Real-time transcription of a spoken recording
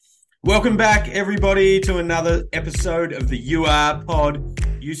Welcome back, everybody, to another episode of the UR Pod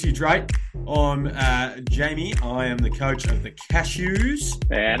Usage Rate. I'm Jamie. I am the coach of the Cashews.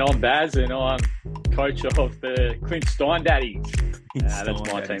 And I'm Baz, and I'm coach of the Clint Stein Daddies.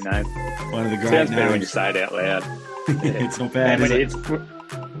 That's my team name. One of the great Sounds names. better when you say it out loud. It's not bad, and is when it?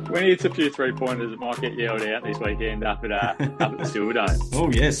 When he hits a few three-pointers, it might get yelled out this weekend up at the Silverdome. Oh,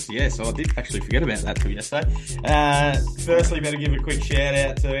 yes. I did actually forget about that till yesterday. Firstly, better give a quick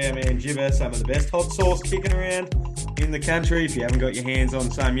shout-out to our man Jibber, some of the best hot sauce kicking around in the country. If you haven't got your hands on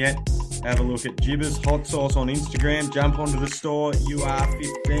some yet, have a look at Jibber's Hot Sauce on Instagram. Jump onto the store,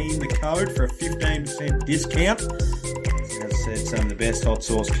 UR15, the code for a 15% discount. As I said, some of the best hot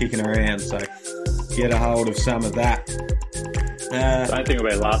sauce kicking around, so get a hold of some of that. Don't think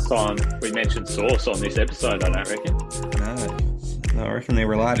about last time we mentioned sauce on this episode, I don't reckon. No, I reckon they're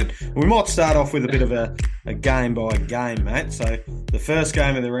related. We might start off with a bit of a game by game, mate. So the first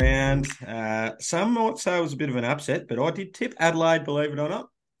game of the round, some might say it was a bit of an upset, but I did tip Adelaide, believe it or not.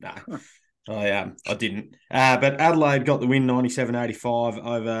 No, I didn't. But Adelaide got the win 97-85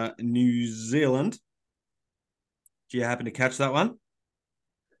 over New Zealand. Do you happen to catch that one?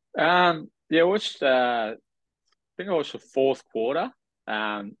 Yeah, I watched... I think I watched the fourth quarter,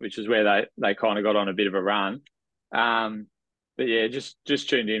 which is where they kind of got on a bit of a run. But yeah, just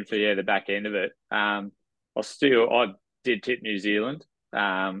tuned in for the back end of it. I did tip New Zealand.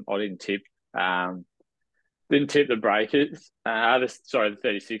 I didn't tip the Breakers. The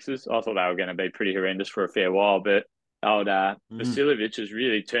 36ers. I thought they were going to be pretty horrendous for a fair while, but Vasiljevic has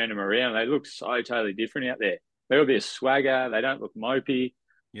really turned them around. They look so totally different out there. They got a bit of swagger. They don't look mopey.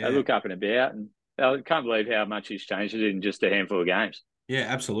 Yeah. They look up and about, and I can't believe how much he's changed it in just a handful of games. Yeah,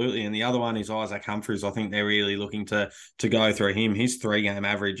 absolutely. And the other one is Isaac Humphries. I think they're really looking to go through him. His 3-game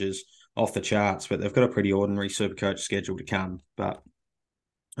average is off the charts, but they've got a pretty ordinary Supercoach schedule to come. But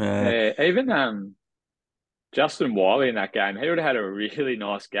even Justin Wiley in that game, he would have had a really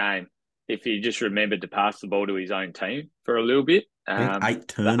nice game if he just remembered to pass the ball to his own team for a little bit. 8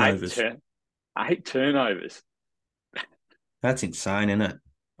 turnovers. 8 turnovers. That's insane, isn't it?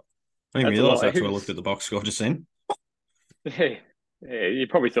 I didn't realise that's where I looked at the box score just then. Yeah, you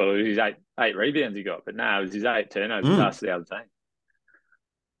probably thought it was his eight rebounds he got, but no, it was his 8 turnovers past the other team.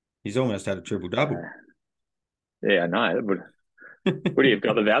 He's almost had a triple-double. Yeah, I know. Would he have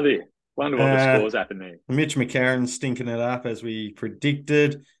got the value? Wonder what the scores happened there. Mitch McCarron stinking it up as we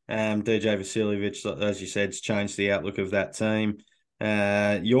predicted. DJ Vasiljevic, as you said, has changed the outlook of that team.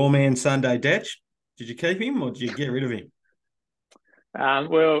 Your man Sunday Detch, did you keep him or did you get rid of him?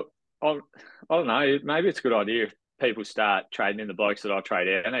 Well, I don't know. Maybe it's a good idea if people start trading in the blokes that I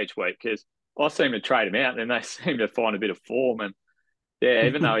trade out each week, because I seem to trade them out and then they seem to find a bit of form. And yeah,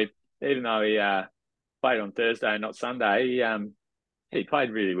 even though he played on Thursday and not Sunday, he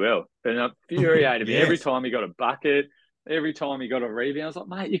played really well. And it infuriated me every time he got a bucket, every time he got a rebound. I was like,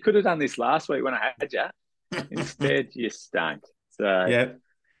 mate, you could have done this last week when I had you. Instead, you stunk. So yeah,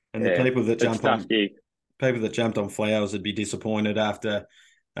 and the people that jumped on Flowers would be disappointed after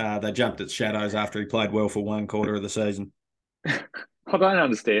they jumped at Shadows after he played well for one quarter of the season. I don't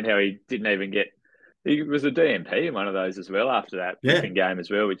understand how he didn't even get... He was a DMP in one of those as well after that game as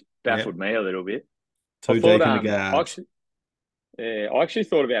well, which baffled me a little bit. Too deep in the guards. I actually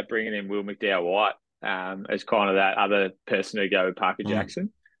thought about bringing in Will McDowell-White as kind of that other person to go with Parker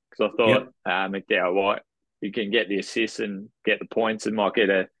Jackson, because I thought McDowell-White, you can get the assists and get the points and might get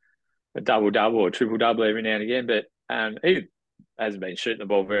a double-double or triple-double every now and again, but he hasn't been shooting the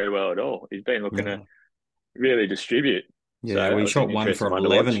ball very well at all. He's been looking to really distribute. Yeah, so he shot 1 from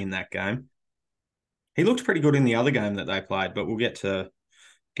 11 in that game. He looked pretty good in the other game that they played, but we'll get to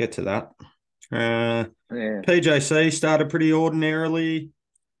that. PJC started pretty ordinarily,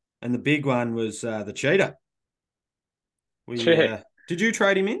 and the big one was the cheetah. Did you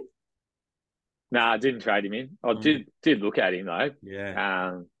trade him in? No, I didn't trade him in. I did look at him though.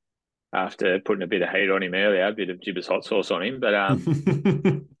 Yeah. After putting a bit of heat on him earlier, a bit of Jibber's hot sauce on him. But I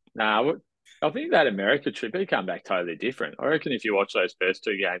think that America trip, he come back totally different. I reckon if you watch those first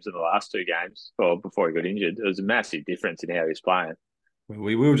 2 games and the last 2 games, or before he got injured, there was a massive difference in how he was playing.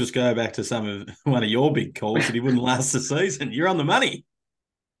 We will just go back to one of your big calls that he wouldn't last the season. You're on the money.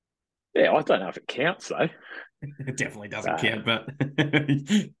 Yeah, I don't know if it counts though. It definitely doesn't count, but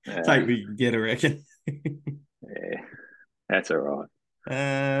take we can get, I reckon. Yeah, that's all right.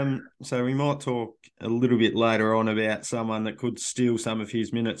 So we might talk a little bit later on about someone that could steal some of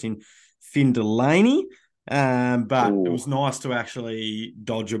his minutes in Finn Delaney. But it was nice to actually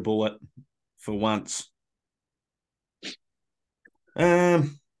dodge a bullet for once. The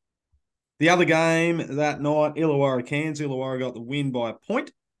other game that night, Illawarra, Cairns. Illawarra got the win by a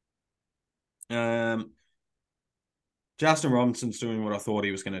point. Justin Robinson's doing what I thought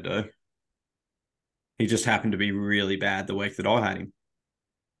he was going to do. He just happened to be really bad the week that I had him.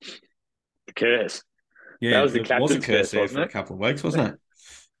 The curse. Yeah, That was the it was a captain's curse curse, there wasn't for a it? couple of weeks, wasn't it?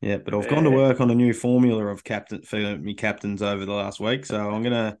 Yeah, but I've gone to Yeah. work on a new formula of captain for me captains over the last week, so I'm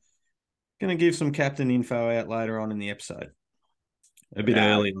gonna give some captain info out later on in the episode. A bit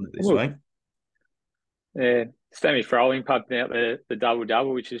Nah, early on it this look, week. yeah. Sammy Froling pumped out the double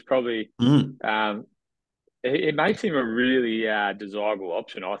double, which is probably Mm. um, it makes him a really desirable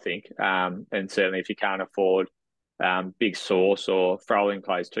option, I think. And certainly if you can't afford big Sauce or Froling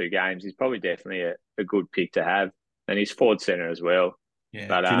plays 2 games, he's probably definitely a good pick to have. And he's forward centre as well. Yeah.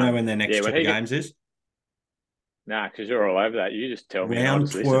 But Do you know when their yeah, next when two he get games is? because you're all over that. You just tell me and I'll Round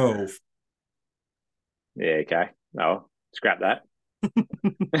just listen. 12. Yeah, okay. No, scrap that.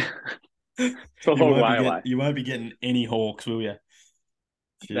 It's a You long won't be way away. getting any Hawks, will you?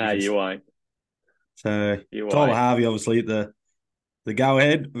 No, Jesus. you won't. So You Tyler won't. Harvey obviously at the go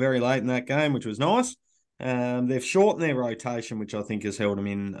ahead very late in that game, which was nice. They've shortened their rotation, which I think has held them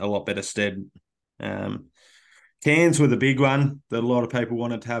in a lot better stead. Um, Cairns were the big one that a lot of people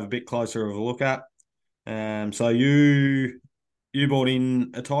wanted to have a bit closer of a look at. So you bought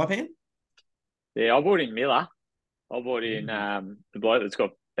in a Taipan? Yeah, I bought in Miller. I bought in the bloke that's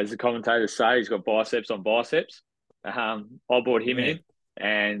got, as the commentators say, he's got biceps on biceps. I bought him Yeah, in,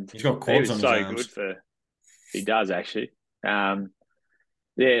 and he's got he quads was on his so good arms. for. He does actually.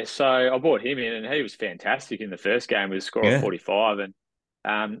 Yeah, so I bought him in, and he was fantastic in the first game with a score of Yeah. 45,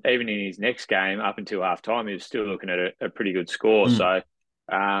 and even in his next game, up until half time, he was still looking at a pretty good score. Mm. So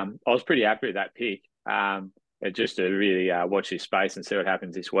I was pretty happy with that pick. Just to really watch his space and see what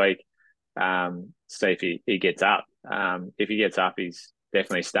happens this week. See if he gets up. If he gets up, he's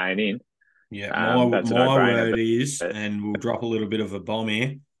definitely staying in. Yeah, my That's a my no-brainer. word is, But and we'll drop a little bit of a bomb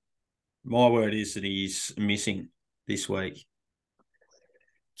here. My word is that he's missing this week.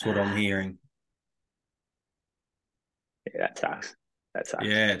 That's what I'm hearing. yeah, that sucks. That sucks.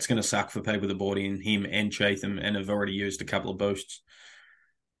 Yeah, it's going to suck for people that bought in him and Chatham and have already used a couple of boosts.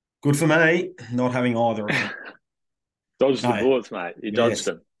 Good for me, not having either of them. Dodged the No, bullets, mate. You dodged yes,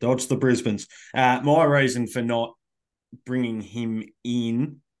 them. dodge the Brisbanes. My reason for not bringing him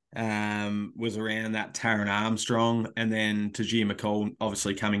in was around that Taron Armstrong and then Tajir McCall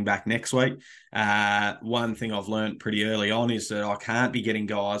obviously coming back next week. One thing I've learned pretty early on is that I can't be getting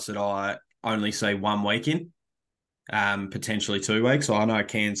guys that I only see 1 week in, potentially 2 weeks. So I know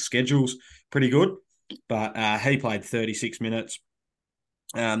Cairns' schedule's pretty good, but he played 36 minutes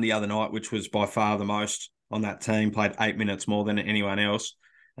the other night, which was by far the most on that team, played 8 minutes more than anyone else.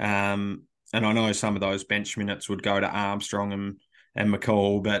 And I know some of those bench minutes would go to Armstrong and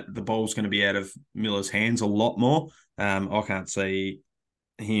McCall, but the ball's going to be out of Miller's hands a lot more. I can't see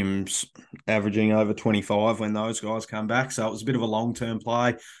him averaging over 25 when those guys come back. So it was a bit of a long-term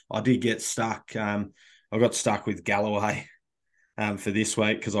play. I did get stuck. I got stuck with Galloway for this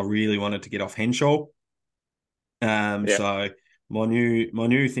week because I really wanted to get off Henshaw. Yeah. So my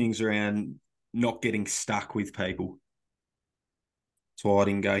new things around not getting stuck with people. That's why I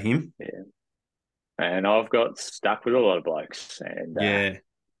didn't go him. Yeah. And I've got stuck with a lot of blokes, and Yeah.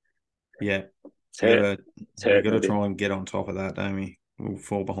 Yeah. it's We hurt. gotta It's we hurting a gotta bit. try and get on top of that, don't we? We'll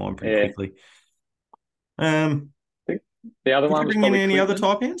fall behind pretty Yeah. quickly. Um, The other did one you was bring in probably any other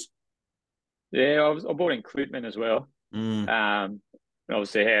Clipman. type ends? Yeah, I bought in Clipman as well. Mm,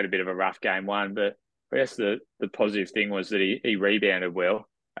 Obviously, he had a bit of a rough game one, but I guess the positive thing was that he rebounded well.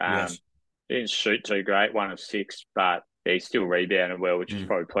 yes. He didn't shoot too great, 1 of 6, but he still rebounded well, which was Mm,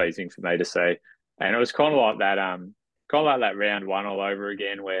 probably pleasing for me to see. And it was kind of like that, round one all over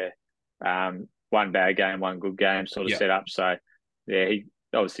again, where one bad game, one good game sort of yeah. set up. So yeah, he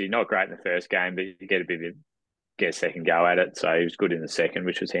obviously not great in the first game, but you get a second go at it. So he was good in the second,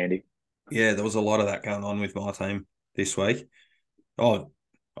 which was handy. Yeah, there was a lot of that going on with my team this week. Oh,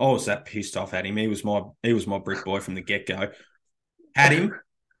 I was that pissed off at him. He was my brick boy from the get-go. Had him,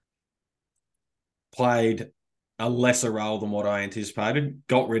 played a lesser role than what I anticipated,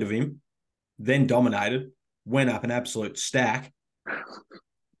 got rid of him, then dominated, went up an absolute stack, and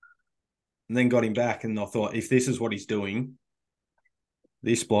then got him back. And I thought, if this is what he's doing,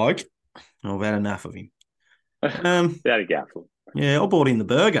 this bloke, I've had enough of him. That'd go for. Yeah, I bought in the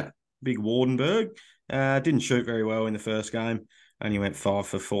burger, big Wardenberg. Didn't shoot very well in the first game. Only went 5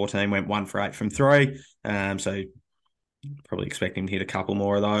 for 14, went 1 for 8 from 3. So probably expecting to hit a couple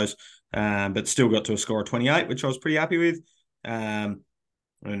more of those. But still got to a score of 28, which I was pretty happy with. And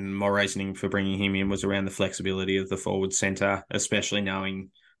my reasoning for bringing him in was around the flexibility of the forward centre, especially knowing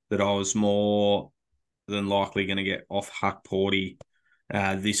that I was more than likely going to get off Huck Porty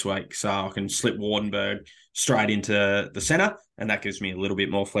this week. So I can slip Wardenberg straight into the centre, and that gives me a little bit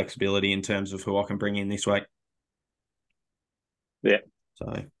more flexibility in terms of who I can bring in this week. Yeah. So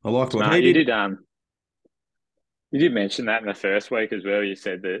I liked what Smart. he did. You did mention that in the first week as well. You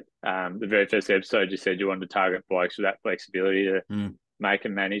said that the very first episode, you said you wanted to target blokes with that flexibility to make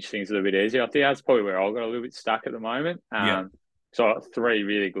and manage things a little bit easier. I think that's probably where I got a little bit stuck at the moment. Yeah. So I've got three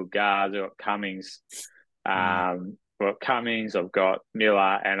really good guards. I've got Cummings. I've got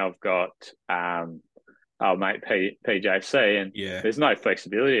Miller, and I've got our mate PJC. And there's no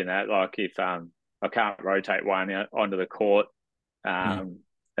flexibility in that. Like if I can't rotate one onto the court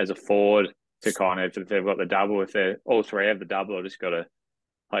as a forward to kind of, if they've got the double, if they're all three have the double, I just got to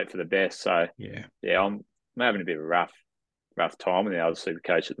hope for the best. So I'm having a bit of a rough time with the other super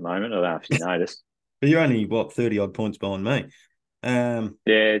coach at the moment. I don't know if you noticed. But you're only 30 odd points behind me. I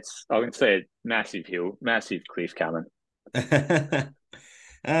can see a massive cliff coming. We'll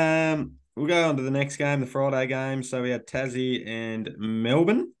go on to the next game, the Friday game. So we had Tassie and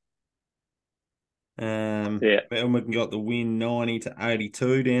Melbourne. Melbourne got the win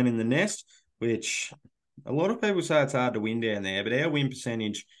 90-82 down in the Nest, which a lot of people say it's hard to win down there, but our win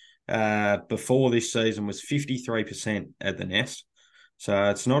percentage before this season was 53% at the Nest. So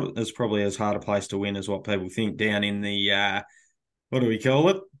it's not as probably as hard a place to win as what people think down in the, what do we call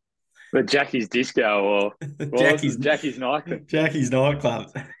it? The Jackie's Disco or Jackie's Nightclub. Jackie's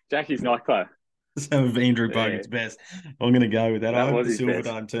Nightclub. Jackie's Nightclub. Some of Andrew Bogan's best. I'm going to go with that. I hope the Silver best.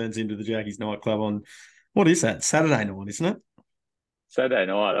 Dome turns into the Jackie's Nightclub on, what is that? Saturday night, isn't it? Saturday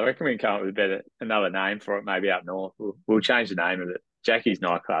night. I reckon we can come up with another name for it, maybe up north. We'll change the name of it. Jackie's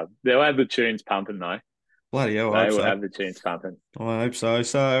Nightclub. They'll have the tunes pumping, though. Bloody hell, they will have the tunes pumping. I hope so.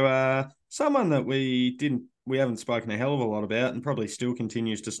 So, someone that we haven't spoken a hell of a lot about and probably still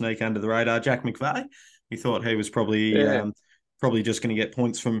continues to sneak under the radar, Jack McVeigh. We thought he was probably just going to get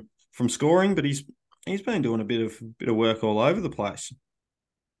points from scoring, but he's been doing a bit of work all over the place.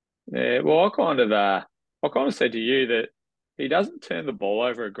 Yeah, well, I kind of said to you that he doesn't turn the ball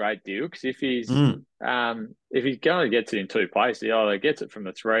over a great deal, because if he's going to get it in two places, he either gets it from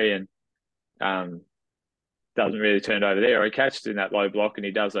the three and doesn't really turn it over there, or he catches it in that low block and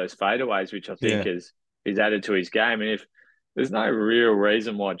he does those fadeaways, which I think is added to his game. And if there's no real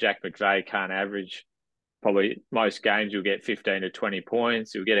reason why Jack McVeigh can't average, probably most games you'll get 15 to 20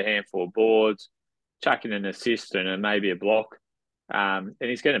 points, you'll get a handful of boards, chuck in an assist and maybe a block, and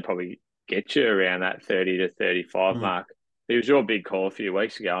he's going to probably get you around that 30 to 35 mark. He was your big call a few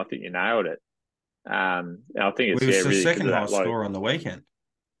weeks ago. I think you nailed it. And I think it's the really second highest score on the weekend.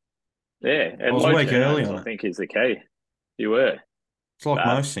 Yeah, I was a week early on it. I think is the key. You were. It's like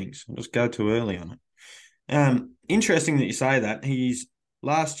most things. I'll just go too early on it. Interesting that you say that.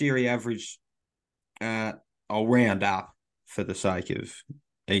 Last year he averaged, I'll round up for the sake of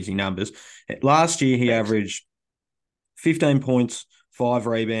easy numbers. Last year he averaged 15 points, 5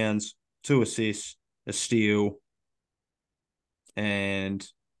 rebounds, 2 assists, a steal, and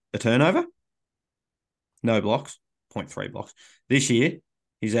a turnover. No blocks, 0.3 blocks. This year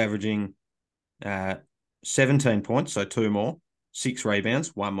he's averaging 17 points, so 2 more, 6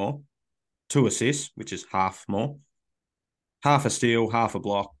 rebounds, 1 more, 2 assists, which is half more, half a steal, half a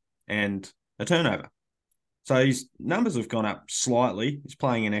block, and a turnover. So his numbers have gone up slightly. He's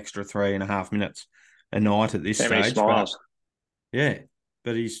playing an extra 3.5 minutes a night at this stage. But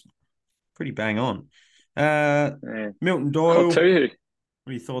he's pretty bang on. Milton Doyle, what are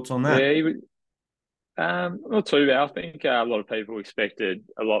your thoughts on that? Not too bad. I think a lot of people expected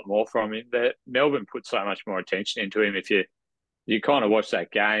a lot more from him. That Melbourne put so much more attention into him. If you kind of watch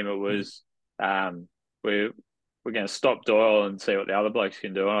that game, it was we're going to stop Doyle and see what the other blokes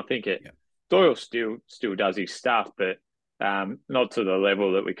can do. And I think Doyle still does his stuff, but not to the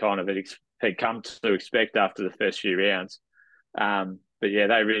level that we kind of had come to expect after the first few rounds. But yeah,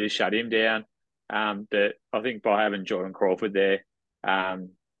 they really shut him down. But I think by having Jordan Crawford there,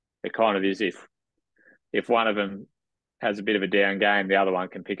 it kind of is if one of them has a bit of a down game, the other one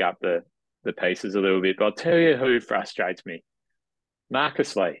can pick up the pieces a little bit. But I'll tell you who frustrates me.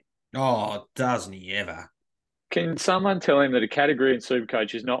 Marcus Lee. Oh, doesn't he ever? Can someone tell him that a category in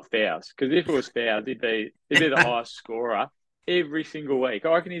Supercoach is not fouls? Because if it was fouls, he'd be the highest scorer every single week.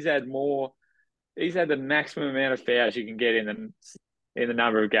 I reckon he's had the maximum amount of fouls you can get in the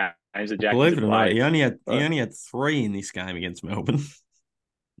number of games that Jack Believe it or not, he only had 3 in this game against Melbourne.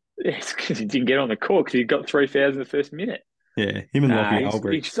 It's because he didn't get on the court because he got 3 fouls in the first minute. Yeah, him and Lockie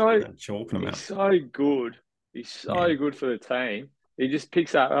Albrecht. He's so good. He's so good for the team. He just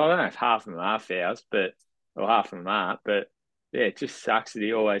picks up, I don't know if half of them are fouls, or half of them aren't, but yeah, it just sucks that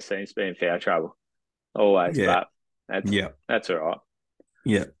he always seems to be in foul trouble. Always, but that's all right.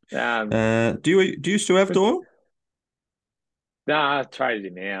 Yeah. Um, Do you still have Doyle? nah, I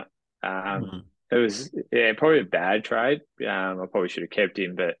traded him out. Um, Hmm. it was probably a bad trade. I probably should have kept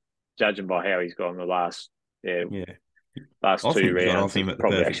him, but judging by how he's gone the yeah Yeah. last I two think you got off rounds, him it's at the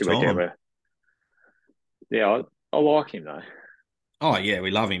probably perfect actually worked out time. well. Yeah, I like him though. Oh yeah, we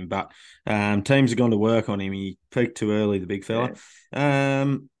love him, but teams have gone to work on him. He peaked too early, the big fella. Yeah.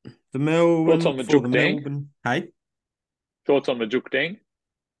 The Thoughts Melbourne on for the Majuk Deng? Melbourne. Hey, Thoughts on Majuk Deng?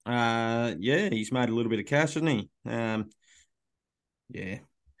 yeah, he's made a little bit of cash, hasn't he? Yeah,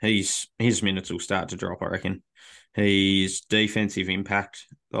 his minutes will start to drop, I reckon. His defensive impact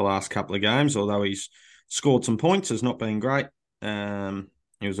the last couple of games, although he's scored some points, has not been great. He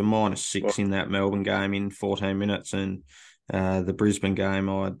was a -6 Well, in that Melbourne game in 14 minutes, and the Brisbane game,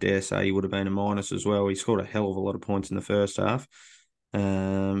 I dare say he would have been a minus as well. He scored a hell of a lot of points in the first half.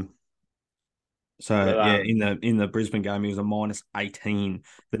 Um, so well, yeah, in the Brisbane game, he was a -18.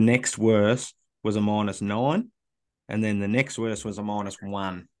 The next worst was a -9, and then the next worst was a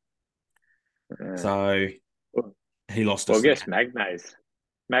 -1. uh, So well, he lost well, I us guess that.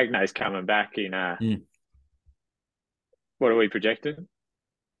 Magnay's coming back in. Mm. What are we projected?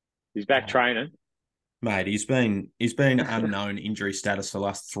 He's back Oh, training. mate, he's been unknown injury status for the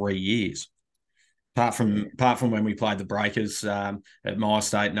last 3 years. Apart from when we played the Breakers at my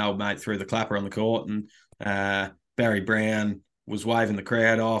state, and old mate threw the clapper on the court, and Barry Brown was waving the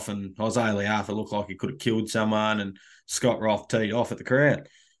crowd off, and Isaiah Arthur looked like he could have killed someone, and Scott Roth teed off at the crowd.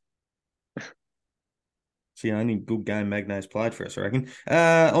 It's the only good game Magnay's played for us, I reckon.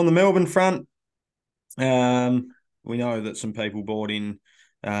 On the Melbourne front, we know that some people bought in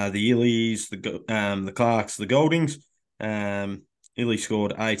the Illies, the Clarks, the Goldings. Illy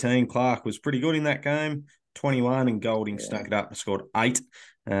scored 18. Clark was pretty good in that game, 21, and Golding Yeah, stuck it up and scored 8.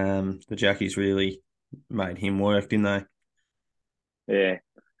 The Jackies really made him work, didn't they? yeah,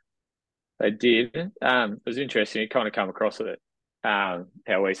 they did. It was interesting. It kind of come across it. How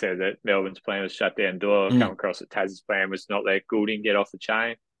we said that Melbourne's plan was shut down door. Come Mm, across that Taz's plan was not let Goulding get off the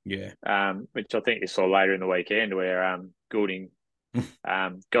chain. yeah. Which I think you saw later in the weekend where Goulding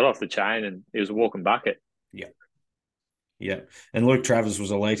got off the chain and he was a walking bucket. Yeah. Yeah. And Luke Travers was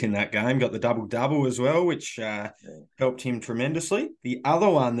elite in that game, got the double double as well, which helped him tremendously. The other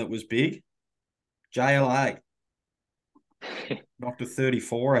one that was big, JLA, knocked a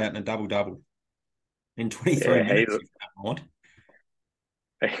 34 out in a double double in 23 Yeah, minutes, if you don't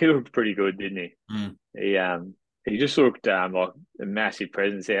he looked pretty good, didn't he? mind. He just looked like a massive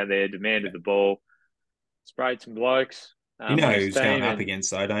presence out there, demanded the ball, sprayed some blokes You know on his who's going team, up and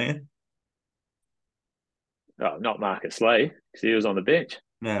against, though, don't you? not Marcus Lee because he was on the bench.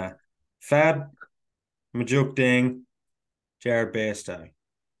 Nah. Fab, Majuk Ding, Jared Bairstow.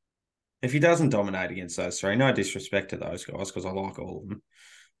 If he doesn't dominate against those three, no disrespect to those guys, because I like all of them,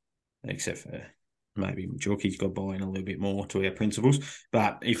 except for maybe Majuk. He's got to buy in a little bit more to our principles.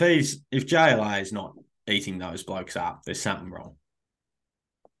 But if JLA is not eating those blokes up, there's something wrong.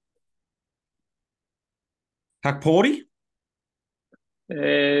 Huck Porty?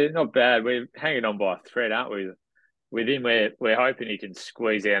 Not bad. We're hanging on by a thread, aren't we? With him, we're hoping he can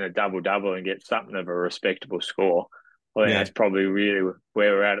squeeze out a double double and get something of a respectable score. I think Yeah. that's probably really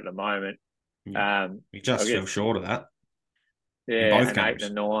where we're at the moment. Yeah. Um, He I just fell guess short of that in yeah, both an 8 games.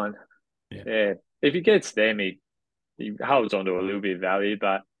 and a 9. Yeah. Yeah, if he gets them, he holds on to a little bit of value.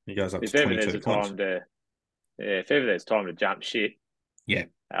 But He goes up to if ever there's 22 a points. time to, yeah, if ever there's time to jump shit, Yeah.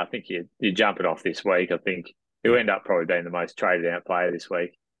 I think you jump it off this week. I think he'll Yeah. end up probably being the most traded out player this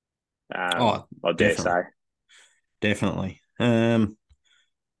week. Oh, I dare definitely. say. Definitely.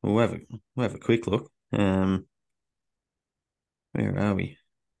 We'll have a quick look. Where are we?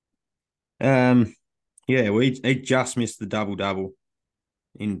 Um, yeah, he just missed the double double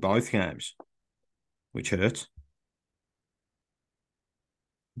in both games, which hurts.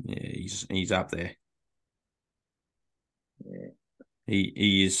 Yeah, he's up there. Yeah,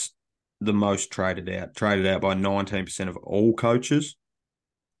 He is the most traded out by 19% of all coaches,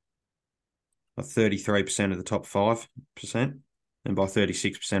 by 33% of the top 5%, and by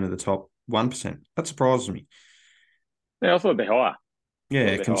 36% of the top 1%. That surprises me. yeah, I thought it'd be higher. Thought Yeah,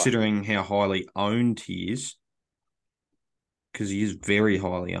 it'd be higher. considering how highly owned he is, because he is very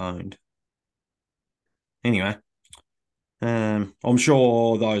highly owned. Anyway, I'm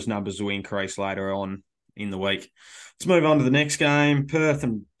sure those numbers will increase later on in the week. Let's move on to the next game, Perth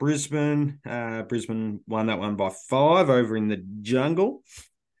and Brisbane. Brisbane won that one by 5 over in the jungle.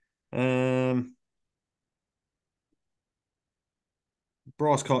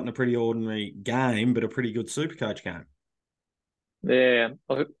 Bryce Cotton, a pretty ordinary game, but a pretty good Supercoach game. Yeah,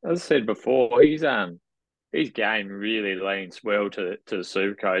 as I said before, his game really leans well to the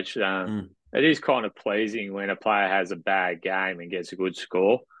super coach. It is kind of pleasing when a player has a bad game and gets a good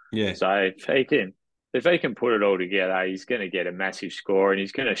score. Yeah. So if he can put it all together, he's going to get a massive score, and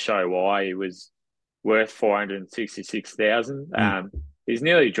he's going to show why he was worth 466,000. Mm. He's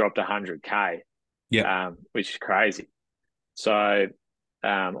nearly dropped 100K, Yep. which is crazy. So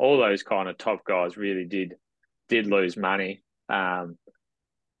all those kind of top guys really did lose money.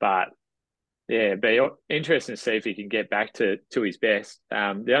 But yeah, it'd be interesting to see if he can get back to his best.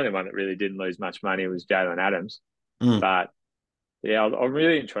 The only one that really didn't lose much money was Jalen Adams. Mm. But yeah, I'm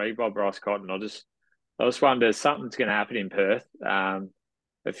really intrigued by Bryce Cotton. I just wonder something's going to happen in Perth.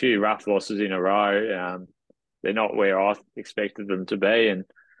 A few rough losses in a row. They're not where I expected them to be, and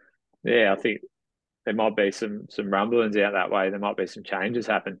yeah, I think there might be some rumblings out that way. There might be some changes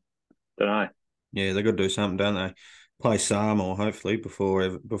happen. Don't know. Yeah, they've got to do something, don't they? Play Samoa, hopefully,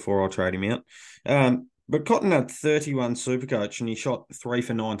 before I trade him out. But Cotton had 31 Supercoach and he shot 3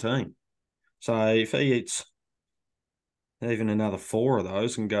 for 19. So if he eats even another 4 of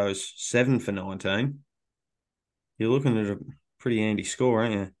those and goes 7 for 19, you're looking at a pretty handy score,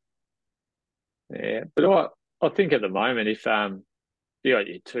 aren't you? Yeah, but I think at the moment, if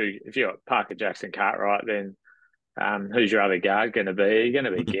you got Parker Jackson Cartwright, then who's your other guard going to be? Are you going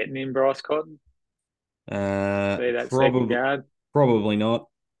to be getting in Bryce Cotton? Be that second Probably, guard? probably not.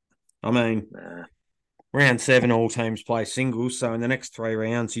 I mean, Nah. round 7, all teams play singles. So in the next 3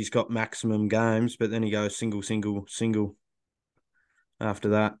 rounds, he's got maximum games, but then he goes single, single, single after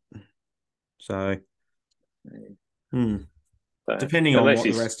that. So, hmm. So Depending at on least what the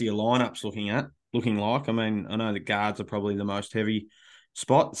he's rest of your lineup's looking like. I mean, I know the guards are probably the most heavy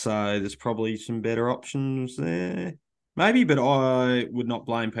spot, so there's probably some better options there. Maybe, but I would not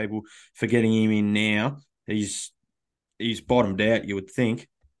blame people for getting him in now. He's bottomed out, you would think.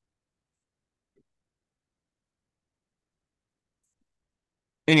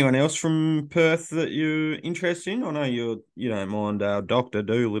 Anyone else from Perth that you're interested in? I know you don't mind Doctor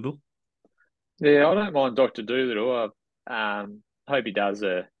Doolittle. Yeah, I don't mind Doctor Doolittle. I hope he does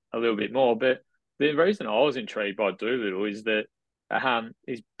a little bit more. But the reason I was intrigued by Doolittle is that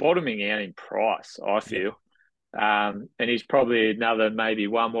he's bottoming out in price, I Yep. feel. And he's probably another maybe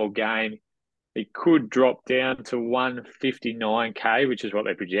one more game. He could drop down to 159K, which is what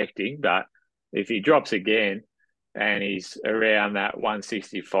they're projecting. But if he drops again and he's around that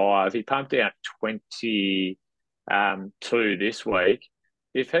 165, he pumped out 22 this week.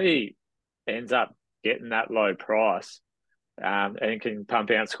 If he ends up getting that low price and can pump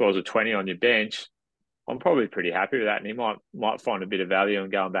out scores of 20 on your bench, I'm probably pretty happy with that. And he might find a bit of value in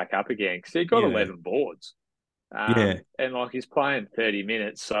going back up again because he got Yeah. 11 boards. Yeah. And like he's playing 30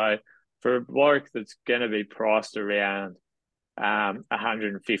 minutes. So for a bloke that's going to be priced around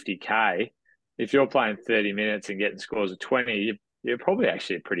 150K, if you're playing 30 minutes and getting scores of 20, you're probably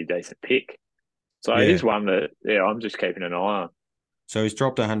actually a pretty decent pick. So Yeah. he's one that, yeah, I'm just keeping an eye on. So he's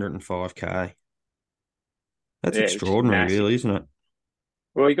dropped 105K. That's Yeah, which is extraordinary, massive. really, isn't it?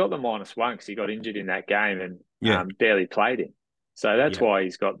 Well, he got the -1 because he got injured in that game and Yeah. barely played him. So that's Yeah. why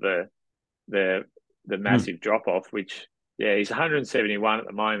he's got the Hmm. massive drop off. Which yeah, he's 171 at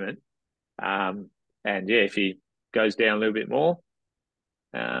the moment. And yeah, if he goes down a little bit more,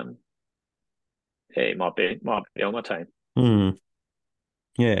 um, yeah, he might be on my team. Hmm.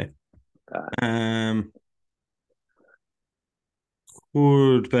 Yeah. Uh, Um,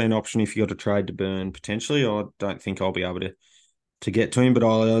 would be an option if you got a trade to burn potentially. I don't think I'll be able to get to him, but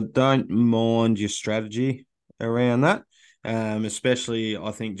I don't mind your strategy around that. Especially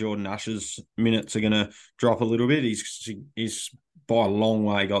I think Jordan Usher's minutes are going to drop a little bit. He's by a long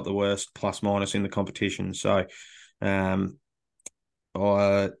way got the worst plus minus in the competition. So I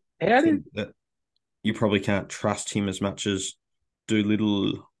how think did that you probably can't trust him as much as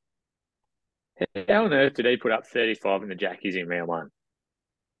Doolittle. how on earth did he put up 35 in the Jackies in round one?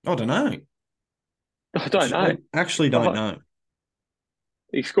 I don't know. I don't I know. actually don't Oh, know.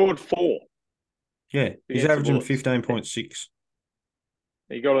 he scored 4 Yeah, he's against the averaging Bullets. 15.6.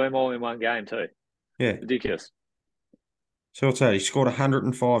 He got them all in one game too. Yeah. Ridiculous. So what's that? He scored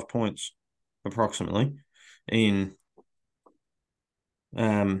 105 points approximately in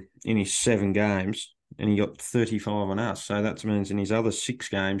in his 7 games, and he got 35 on us. So that means in his other 6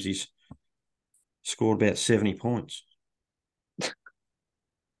 games he's scored about 70 points.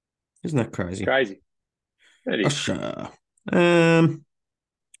 Isn't that crazy? Crazy. That is. Usher. Um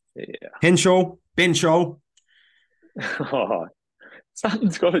Yeah. Henshaw, Ben Shoal. Oh,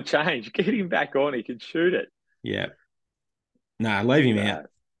 something's got to change. Get him back on. He can shoot it. Yeah. No, leave him out. Uh,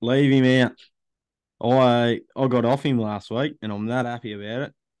 Leave him out. I got off him last week and I'm that happy about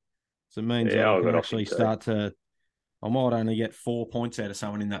it. So it means that Yeah, I I can got off him actually too. start to. I might only get 4 points out of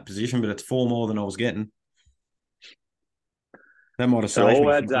someone in that position, but it's four more than I was getting. That might have It saved all me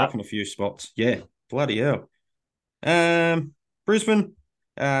from adds up. dropping a few spots. Yeah, bloody hell. Brisbane,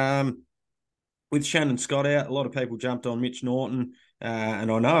 um, with Shannon Scott out, a lot of people jumped on Mitch Norton,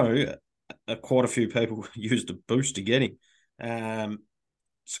 and I know quite a few people used a boost to get him.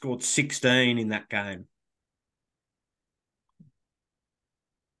 Scored 16 in that game.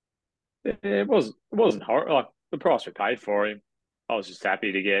 It wasn't horrible. Like the price we paid for him, I was just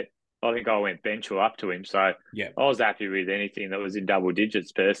happy to get. I think I went bench or up to him, so Yeah. I was happy with anything that was in double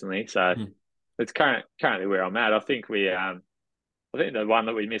digits personally. So Mm. it's currently where I'm at. I think the one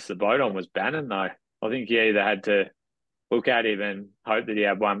that we missed the boat on was Bannon though. I think he either had to look at him and hope that he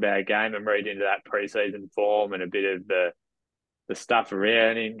had one bad game and read into that preseason form and a bit of the stuff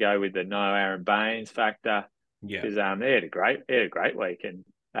around him, go with the no Aaron Baines factor Yeah. because he had a great week and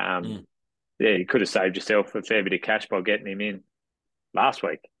Mm. yeah, you could have saved yourself a fair bit of cash by getting him in last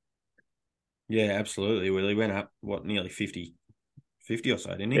week. Yeah, absolutely. Well, he went up, nearly 50 or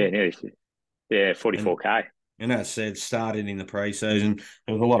so, didn't Yeah, he? nearly. Yeah, And 44K. and as said, started in the preseason.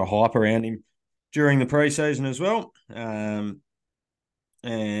 There was a lot of hype around him during the preseason as well.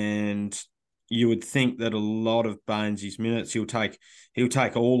 And you would think that a lot of Baines's minutes, he'll take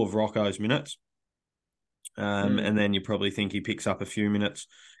all of Rocco's minutes. Mm. And then you probably think he picks up a few minutes,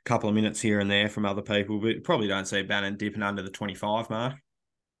 couple of minutes here and there from other people, but you probably don't see Bannon dipping under the 25 mark.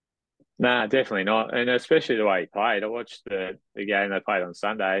 Nah, definitely not. And especially the way he played. I watched the game they played on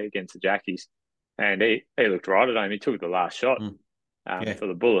Sunday against the Jackies, and he looked right at him. He took the last shot Mm. Yeah. for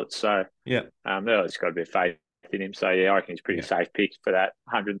the Bullets. So Yeah. they've just got a bit of faith in him. So yeah, I reckon he's pretty Yeah. safe pick for that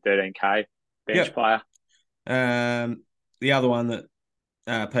 113K bench Yep. player. The other one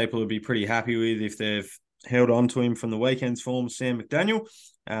that people would be pretty happy with if they've held on to him from the weekend's form, Sam McDaniel.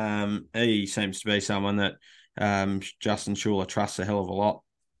 He seems to be someone that Justin Schuler trusts a hell of a lot.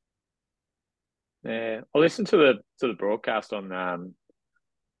 Yeah, I listened to the broadcast on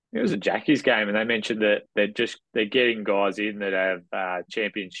it was a Jackies game, and they mentioned that they're getting guys in that have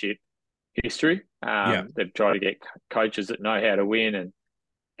championship history. Yeah. They've tried to get coaches that know how to win and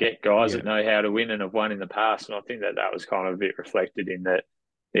get guys Yeah. that know how to win and have won in the past. And I think that was kind of a bit reflected in that.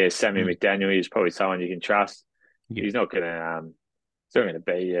 Yeah, Sammy Mm. McDaniel is probably someone you can trust. Yeah. He's not going to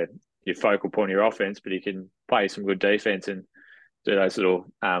be your focal point of your offense, but he can play some good defense and do those little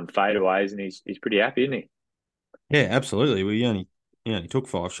fadeaways, and he's pretty happy, isn't he? Yeah, absolutely. He only took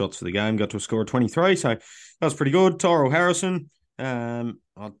 5 shots for the game, got to a score of 23, so that was pretty good. Tyrell Harrison, I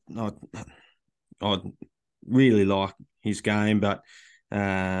really like his game, but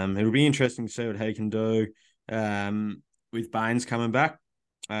it'll be interesting to see what he can do with Baines coming back.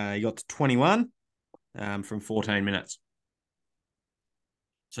 He got to 21 from 14 minutes.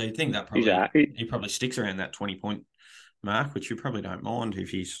 So you'd think that He's he probably sticks around that 20-point mark, which you probably don't mind if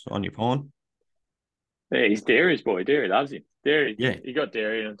he's on your pond. Yeah, he's Dairy's boy. Dairy loves him. Dairy, Yeah. he got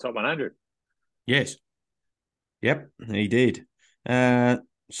Dairy in the top 100. Yes. Yep, he did.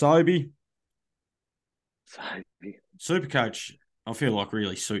 Sobe, So Supercoach, I feel like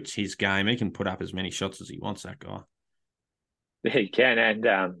really suits his game. He can put up as many shots as he wants, that guy. he can,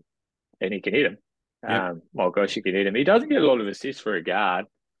 and he can hit him. Yep. My gosh, he can hit him. He doesn't get a lot of assists for a guard.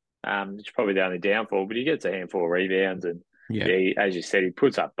 It's probably the only downfall, but he gets a handful of rebounds, and Yeah. as you said, he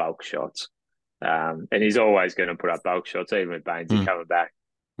puts up bulk shots. And he's always going to put up bulk shots, even with Bainesy coming back.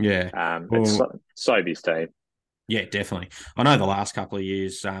 Yeah. It's Well, Sobe's team. yeah, definitely. I know the last couple of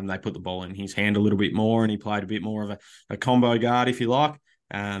years they put the ball in his hand a little bit more and he played a bit more of a combo guard, if you like.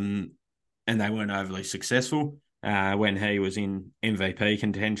 And they weren't overly successful. When he was in MVP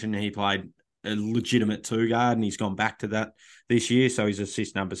contention, he played a legitimate two guard and he's gone back to that this year. So his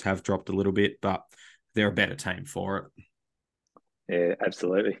assist numbers have dropped a little bit, but they're a better team for it. Yeah,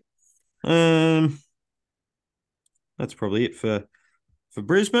 absolutely. That's probably it for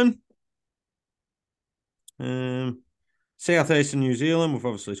Brisbane. Southeastern New Zealand. We've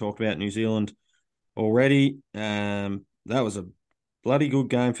obviously talked about New Zealand already. That was a bloody good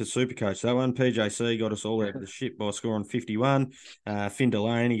game for Supercoach. That one, PJC got us all out of the shit by scoring 51. Finn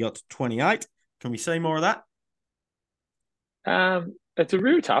Delaney got to 28. Can we see more of that? It's a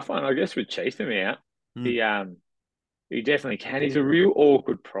real tough one, I guess, with Cheatham out. Mm. He definitely can. He's a real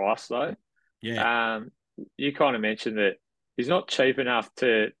awkward price though. Yeah. You kind of mentioned that he's not cheap enough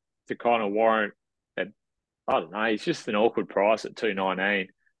to kind of warrant a, I don't know, he's just an awkward price at 219.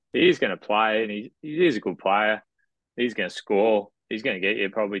 He is going to play and he is a good player. He's going to score. He's going to get you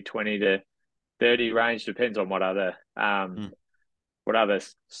probably 20 to 30 range, depends on what other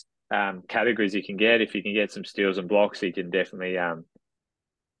categories he can get. If he can get some steals and blocks, he can definitely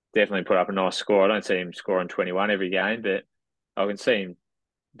definitely put up a nice score. I don't see him scoring 21 every game, but I can see him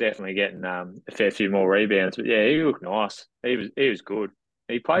definitely getting a fair few more rebounds. But yeah, he looked nice. He was good.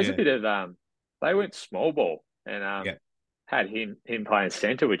 He plays a Yeah, bit of they went small ball and yeah. had him playing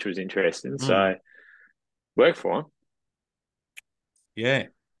centre, which was interesting. Mm, So worked for him yeah.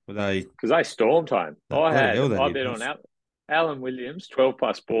 Well, because they stormed home. bloody hell, they I did. bet on Alan Williams 12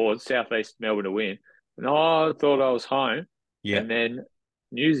 plus boards, Southeast Melbourne to win, and I thought I was home, Yeah, and then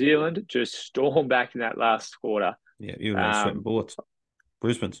New Zealand just stormed back in that last quarter. yeah. You were sweating Um, bullets.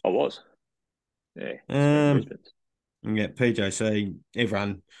 Brisbane's. I was, yeah, sweating Um, Brisbane. yeah, PJC,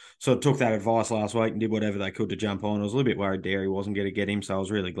 everyone sort of took that advice last week and did whatever they could to jump on. I was a little bit worried Dairy wasn't going to get him, so I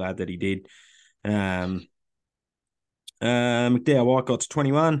was really glad that he did. Um, McDowell White got to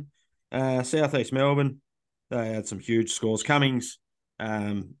 21. Southeast Melbourne, they had some huge scores. Cummings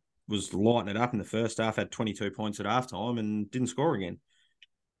was lighting it up in the first half, had 22 points at halftime and didn't score again.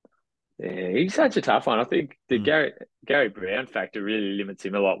 Yeah, he's such a tough one. I think the Mm. Gary Brown factor really limits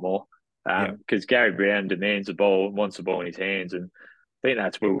him a lot more Yeah. because Gary Brown demands the ball and wants the ball in his hands, and I think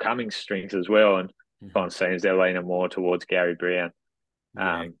that's Will Cummings' strength as well. And kind Mhm. of seems they're leaning more towards Gary Brown Yeah.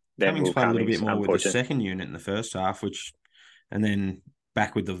 than Cummings Will played a little bit Cummings, more with the unfortunately. second unit in the first half, and then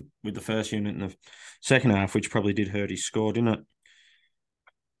back with the first unit in the second half, which probably did hurt his score, didn't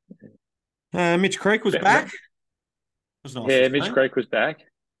it? Mitch Creek was But, back. It was nice to yeah, Mitch see. Creek was back.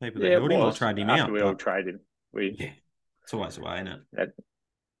 People that Yeah, it held him, I was traded him after out, we all but traded. We yeah, it's always the way, isn't that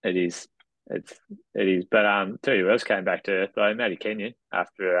it is. It's it is. But tell you who else came back to earth though, Matty Kenyon,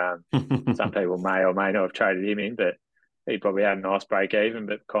 after some it? people may or may not have traded him in, but he probably had a nice break even,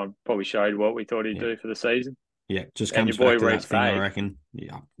 but probably showed what we thought he'd Yeah, do for the season. yeah, just And your comes boy back to that Reese thing, I Bay. reckon.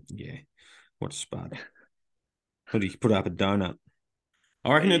 Yeah, yeah. What a spud. But he put up a donut.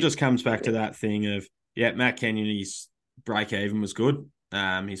 I reckon it He, just comes back to yeah, that thing of, yeah, Matt Kenyon, his break even was good.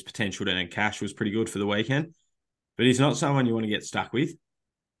 His potential to earn cash was pretty good for the weekend, but he's not someone you want to get stuck with.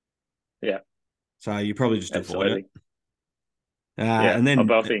 yeah, So you probably just avoid it. absolutely. Yeah, And then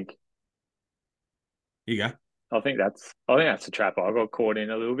but you go. I think that's the trap I got caught in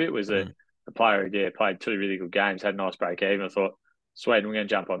a little bit was Mm, a player who played two really good games, had a nice break even. I thought, Sweden, we're going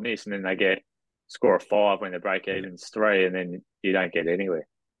to jump on this, and then they get score of 5 when the break yeah, even's 3, and then you don't get anywhere.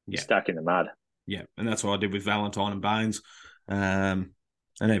 You're yeah, stuck in the mud. yeah. And that's what I did with Valentine and Baines, and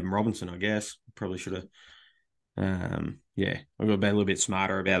even Robinson. I guess probably should have. Yeah, I got to be a little bit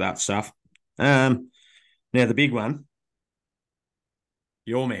smarter about that stuff. Now the big one,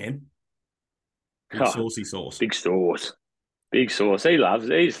 your man, Big Oh, Saucy Sauce. big sauce. Big sauce. He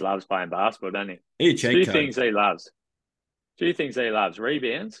just loves playing basketball, doesn't he? He a There's cheat two code things he loves. Two things he loves: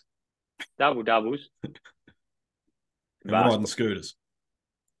 rebounds, double doubles, and riding basketball. scooters.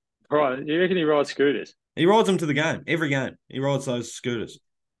 Right? You reckon he rides scooters? He rides them to the game every game. He rides those scooters.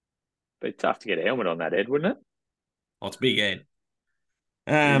 Be tough to get a helmet on that head, wouldn't it? Oh, it's big Ed.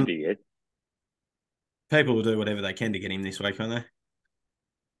 It is Um, big head. People will do whatever they can to get him this week, won't they?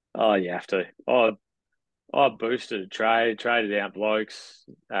 Oh, you have to. I boosted a traded out blokes,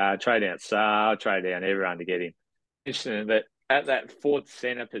 traded out Sar, traded out everyone to get him. Interesting that at that fourth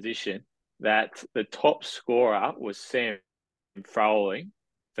centre position, that the top scorer was Sam Froling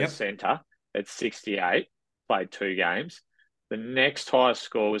for Yep. centre at 68, played 2 games. The next highest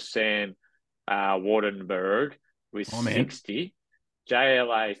score was Sam Wardenberg with Oh man. 60,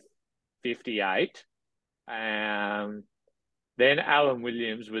 JLA 58. Um, then Alan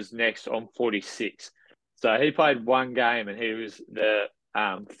Williams was next on 46. So he played 1 game and he was the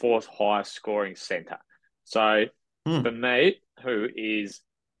fourth highest scoring centre. So for Hmm. me, who is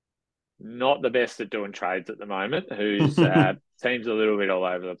not the best at doing trades at the moment, whose team's a little bit all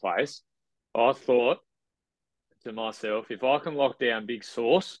over the place, I thought to myself, if I can lock down Big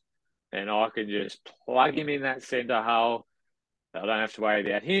Sauce and I can just plug him in that centre hole, I don't have to worry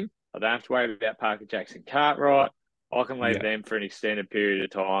about him. I don't have to worry about Parker Jackson Cartwright. I can leave Yeah. them for an extended period of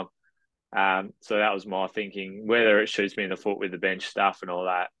time. So that was my thinking. Whether it shoots me in the foot with the bench stuff and all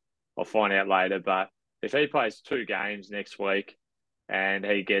that, I'll find out later. But if he plays 2 games next week and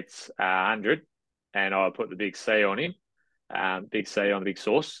he gets 100, and I put the big C on him, big C on the big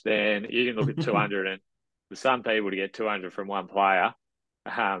sauce, then you can look at 200. And for some people to get 200 from one player,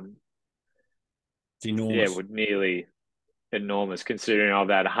 um, It's yeah, enormous. would nearly enormous considering I've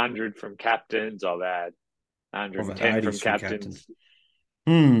had 100 from captains, I've had I've had 110 from 80s from captains. captains.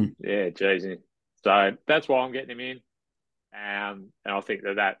 Hmm. Yeah, geez. So that's why I'm getting him in. And I think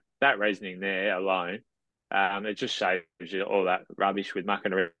that reasoning there alone, it just shows you all that rubbish with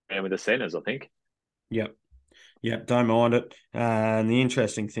mucking around with the centres, I think. Yep. Yep, don't mind it. And the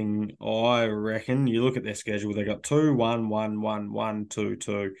interesting thing, I reckon, you look at their schedule, they got 2, 1, 1, 1, 1, 2,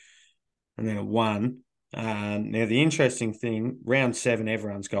 2, and then a 1. Now, the interesting thing, round 7,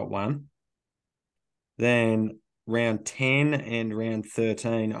 everyone's got 1. Then round 10 and round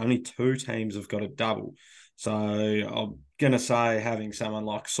 13, only 2 teams have got a double. So I'm going to say having someone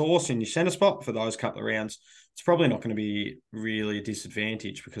like Sauce in your centre spot for those couple of rounds, it's probably not going to be really a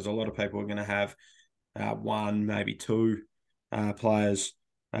disadvantage because a lot of people are going to have one, maybe two players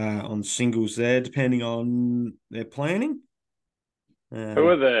on singles there, depending on their planning. Who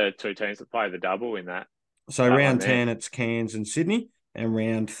are Um, the two teams that play the double in so that one round there? 10, it's Cairns and Sydney, and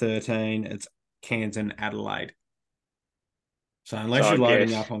round 13, it's Cairns and Adelaide. So So unless I you're loading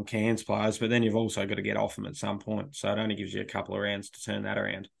guess up on Cairns players, but then you've also got to get off them at some point. So it only gives you a couple of rounds to turn that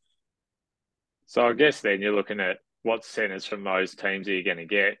around. then you're looking at what centres from those teams are you going to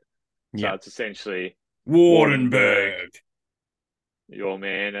get. So Yeah. it's essentially Wardenberg, Wardenberg. your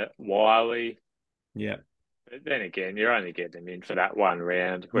man at Wiley. Yeah. But then again, you're only getting them in for that one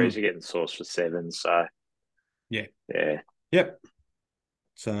round, whereas Mm. you're getting sourced for 7. So Yeah. yeah, Yep.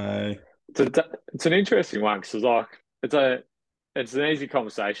 So it's an interesting one because it's an easy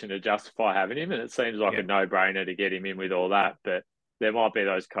conversation to justify having him, and it seems like yeah. a no-brainer to get him in with all that. But there might be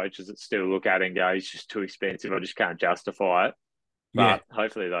those coaches that still look at it and go, "He's just too expensive. I just can't justify it." Yeah. But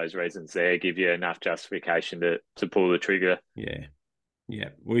hopefully, those reasons there give you enough justification to pull the trigger. Yeah. Yeah.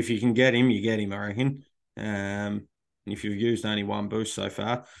 Well, if you can get him, you get him, I reckon. If you've used only one boost so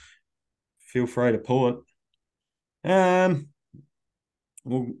far, feel free to pull it.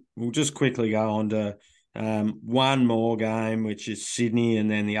 We'll just quickly go on to one more game, which is Sydney, and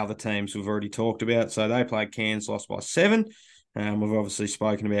then the other teams we've already talked about. So they played Cairns, lost by 7. We've obviously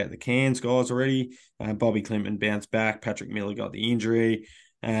spoken about the Cairns guys already. Bobby Clinton bounced back. Patrick Miller got the injury.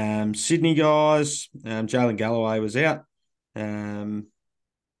 Sydney guys, Jalen Galloway was out.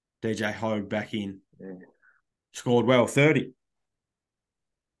 DJ Hogue back in. Yeah. Scored well, 30.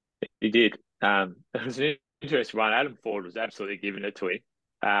 He did. It was an interesting one. Adam Ford was absolutely giving it to him.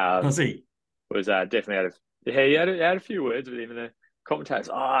 Was he? Was definitely had a few words with him, and the commentators.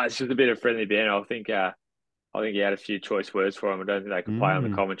 Oh, it's just a bit of friendly banter. I think he had a few choice words for him. I don't think they could play on the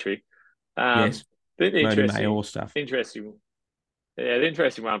Mm, commentary. yes. The Moody Mayor stuff. interesting, yeah, the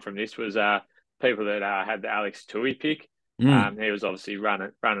interesting one from this was people that had the Alex Tui pick. Mm, He was obviously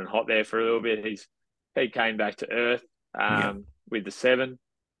running hot there for a little bit. He came back to earth yeah. with the 7,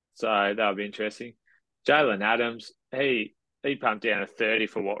 so that'll be interesting. Jalen Adams, he pumped down a 30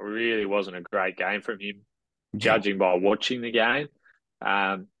 for what really wasn't a great game from him, Yeah. judging by watching the game.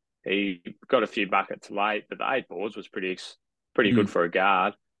 Um, he got a few buckets late, but the 8 boards was pretty good Mm, for a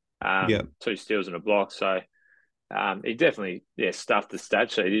guard. yeah. 2 steals and a block, so he definitely stuffed the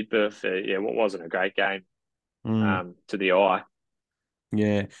stat sheet, but for, what wasn't a great game Mm. to the eye.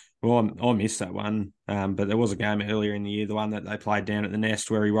 Yeah, well, I missed that one. But there was a game earlier in the year, the one that they played down at the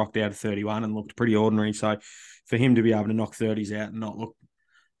Nest, where he rocked out of 31 and looked pretty ordinary. So for him to be able to knock 30s out and not look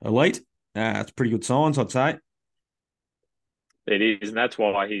elite, it's pretty good signs, I'd say. It is, and that's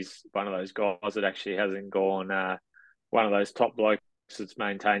why he's one of those guys that actually hasn't gone one of those top blokes that's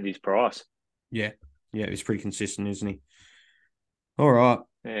maintained his price. Yeah, yeah, he's pretty consistent, isn't he? All right.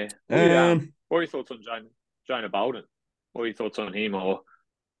 Yeah. Um, What are your thoughts on Jonah Bolden? What are your thoughts on him, or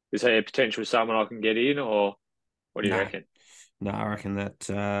is he a potential someone I can get in, or what do you no, reckon? no,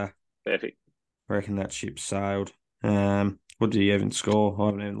 Perfect. I reckon that ship sailed. What did he even score? I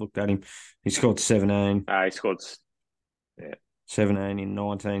haven't even looked at him. He scored 17, He scored. Yeah. 17 in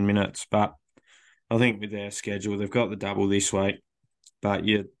 19 minutes, but I think with their schedule, they've got the double this week. But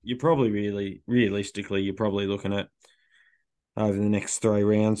you're probably realistically, you're probably looking at over the next 3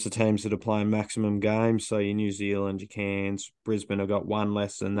 rounds, the teams that are playing maximum games. So your New Zealand, your Cairns, Brisbane have got one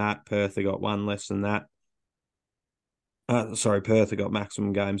less than that. Perth have got one less than that. Perth have got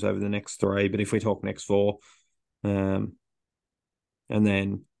maximum games over the next 3. But if we talk next 4, um, and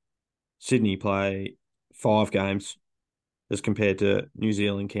then Sydney play 5 games as compared to New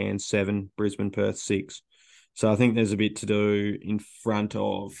Zealand, Cairns 7, Brisbane, Perth 6. So I think there's a bit to do in front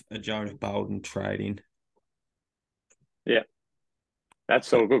of a Jonah Bolden trading. Yeah.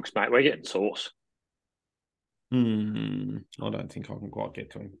 That's all good, mate. We're getting sauce. I don't think I can quite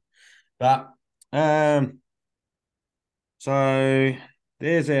get to him. But so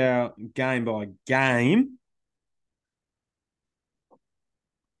there's our game by game.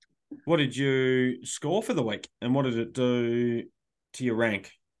 What did you score for the week, and what did it do to your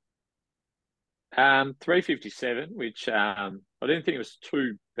rank? 357, which I didn't think it was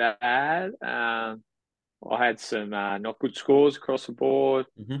too bad. I had some not good scores across the board.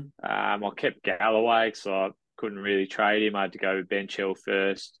 Mm-hmm. I kept Galloway, so I couldn't really trade him. I had to go with Ben Chill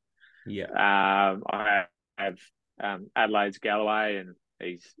first. Yeah. I have Adelaide's Galloway, and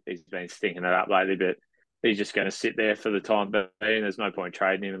he's been stinking it up lately, but he's just going to sit there for the time being. There's no point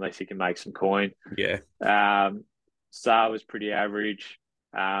trading him unless he can make some coin. Yeah. Sar was pretty average.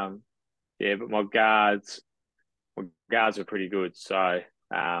 But my guards are pretty good. So,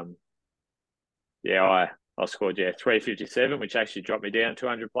 I scored 357, which actually dropped me down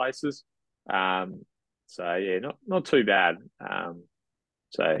 200 places. Not too bad. How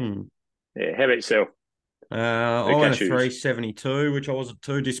about yourself? I went a 372, which I wasn't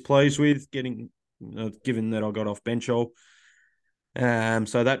too displeased with getting, given that I got off bench all.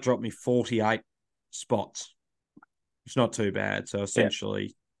 So that dropped me 48 spots. It's not too bad. So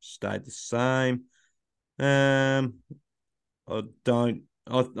essentially stayed the same. I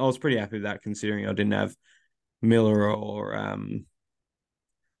was pretty happy with that considering I didn't have Miller or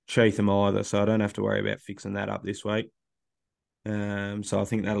Cheatham either, so I don't have to worry about fixing that up this week. So I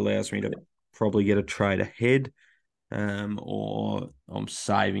think that allows me to probably get a trade ahead, or I'm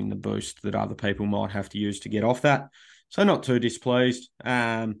saving the boost that other people might have to use to get off that. So not too displeased.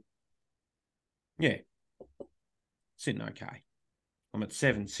 Sitting okay. I'm at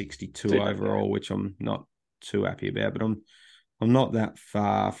 762 overall, which I'm not too happy about, but I'm not that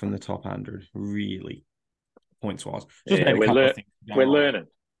far from the top 100, really, points wise. We're learning.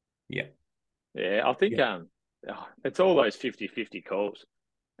 Yeah. Yeah, I think it's all those 50-50 calls.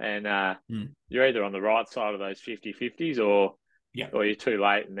 And you're either on the right side of those 50-50s or you're too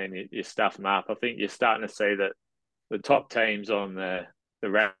late and then you stuff them up. I think you're starting to see that the top teams on the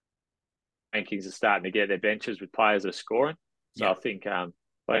rankings are starting to get their benches with players that are scoring. So I think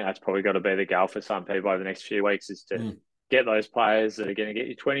that's probably got to be the goal for some people over the next few weeks is to get those players that are going to get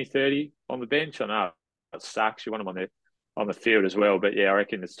you 20, 30 on the bench. I know it sucks. You want them on the field as well. But, I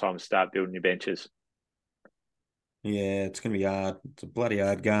reckon it's time to start building your benches. Yeah, it's going to be hard. It's a bloody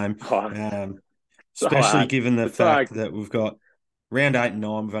hard game. Especially given the fact that we've got round 8 and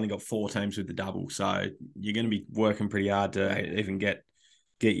 9, we've only got 4 teams with the double. So you're going to be working pretty hard to even get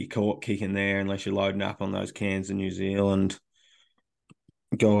your court kicking there unless you're loading up on those Cairns and New Zealand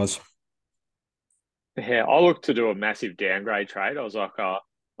guys. Yeah, I looked to do a massive downgrade trade. I was like, I'll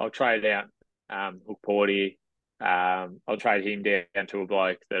trade out Hook Porty. I'll trade him down to a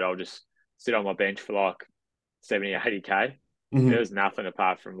bloke that I'll just sit on my bench for like 70, 80K. Mm-hmm. There was nothing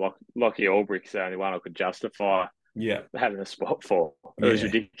apart from Lockie Albrick's the only one I could justify having a spot for. It was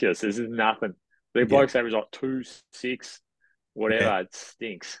ridiculous. This is nothing. The bloke's average like 2.6, whatever. Yeah. It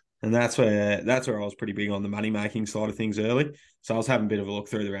stinks. And that's where I was pretty big on the money making side of things early. So I was having a bit of a look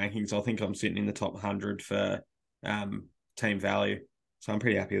through the rankings. I think I'm sitting in the top 100 for team value. So I'm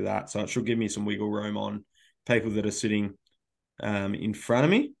pretty happy with that. So it should give me some wiggle room on people that are sitting in front of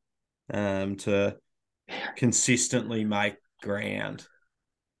me to consistently make ground.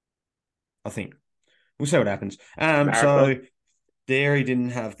 I think we'll see what happens. So Derry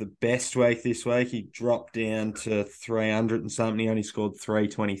didn't have the best week this week. He dropped down to 300 and something. He only scored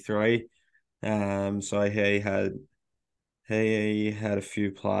 323. So he had a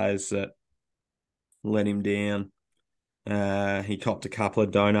few players that let him down. He copped a couple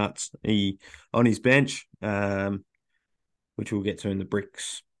of donuts on his bench, which we'll get to in the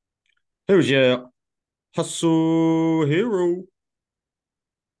bricks. Who was your hustle hero?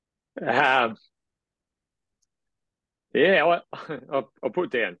 I'll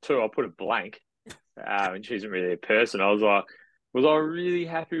put down 2. I'll put a blank. And she isn't really a person. I was like, was I really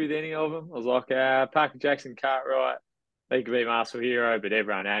happy with any of them? I was like, Parker Jackson, Cartwright, he could be my hustle hero, but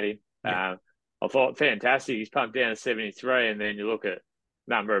everyone had him. Yeah. I thought, fantastic. He's pumped down to 73, and then you look at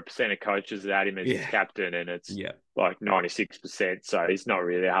number of percent of coaches that had him as his captain, and it's like 96%. So he's not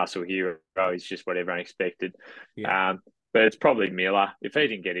really a hustle hero. He's just what everyone expected. Yeah. But it's probably Miller. If he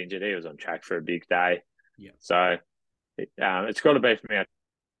didn't get injured, he was on track for a big day. Yeah. So it's got to be from our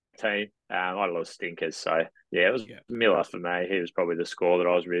team. I had a lot of stinkers. So, it was Miller for me. He was probably the score that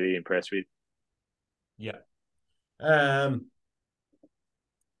I was really impressed with. Yeah.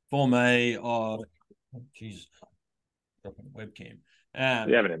 For me, Jesus, dropping the webcam.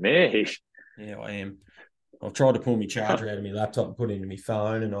 You're having a mare. Yeah, I am. I've tried to pull my charger out of my laptop and put it into my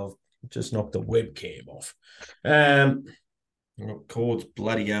phone, and I've just knocked the webcam off. Cords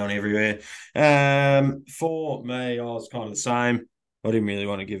bloody going everywhere. For me, I was kind of the same. I didn't really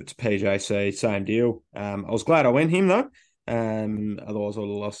want to give it to PJC. Same deal. I was glad I went him though. Otherwise, I would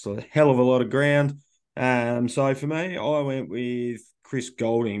have lost a hell of a lot of ground. So for me, I went with Chris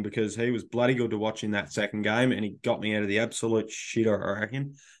Golding because he was bloody good to watch in that second game, and he got me out of the absolute shitter, I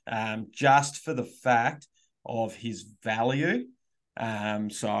reckon. Just for the fact of his value.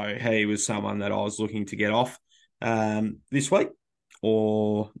 So he was someone that I was looking to get off. this week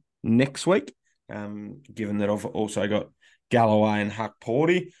or next week, given that I've also got Galloway and Huck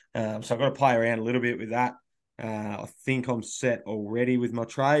Porty. So I've got to play around a little bit with that. I think I'm set already with my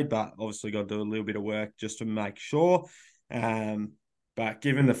trade, but obviously got to do a little bit of work just to make sure. But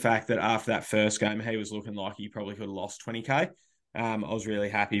given the fact that after that first game, he was looking like he probably could have lost 20K, I was really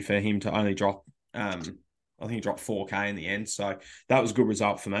happy for him to only drop, I think he dropped 4K in the end. So that was a good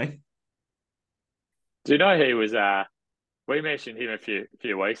result for me. Do you know he was? We mentioned him a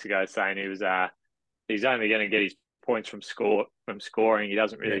few weeks ago, saying he's only going to get his points from scoring. He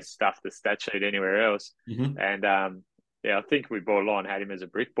doesn't really stuff the stat sheet anywhere else. Mm-hmm. And I think we borderline had him as a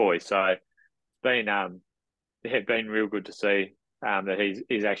brick boy. So it's been real good to see that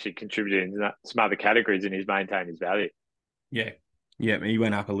he's actually contributed in some other categories and he's maintained his value. Yeah, he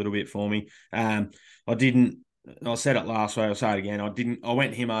went up a little bit for me. I said it last week, I'll say it again. I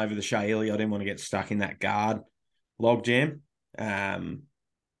went him over the Shaili. I didn't want to get stuck in that guard logjam.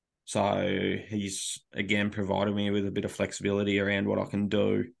 So he's again provided me with a bit of flexibility around what I can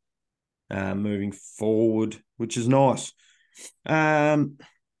do moving forward, which is nice.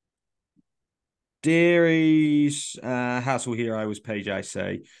 Dairy's hustle hero was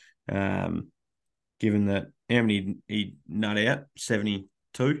PJC. Given that how many he nut out?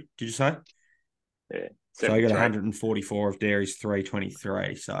 72, did you say? Yeah. So he got 144 of Dairy's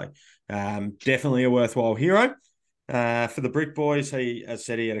 323. So definitely a worthwhile hero. For the Brick Boys, as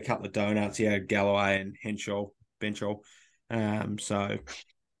said, he had a couple of donuts. He had Galloway and Benchall. So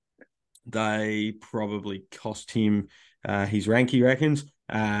they probably cost him his rank, he reckons.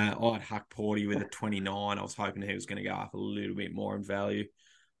 I had Huck Porty with a 29. I was hoping he was going to go up a little bit more in value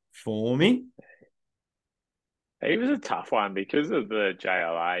for me. He was a tough one because of the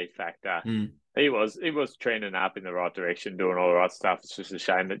JLA factor. He was trending up in the right direction, doing all the right stuff. It's just a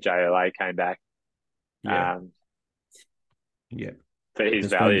shame that JLA came back. Yeah. For his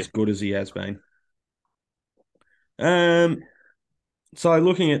It's value. been as good as he has been. So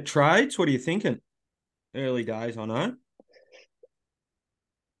looking at trades, what are you thinking? Early days, I know.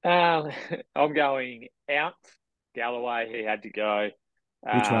 I'm going out. Galloway, he had to go.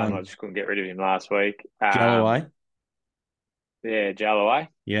 Which one? I just couldn't get rid of him last week. Galloway? Yeah, Galloway.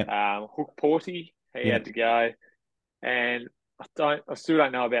 Yeah. Hook Porty, he had to go. And I still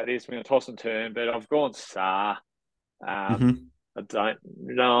don't know about this. I'm going to toss and turn, but I've gone Saar. I don't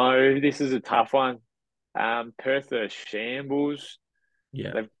know. This is a tough one. Perth are shambles.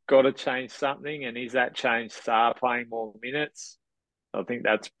 Yeah. They've got to change something. And is that change Saar playing more minutes? I think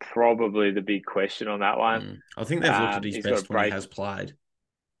that's probably the big question on that one. I think they've looked at his best when he has played.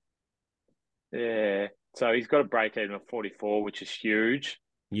 Yeah. So he's got a break even of 44, which is huge.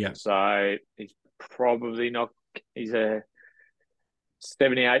 Yeah. So he's probably not, he's a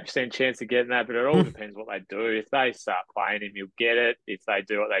 78% chance of getting that, but it all depends what they do. If they start playing him, he'll get it. If they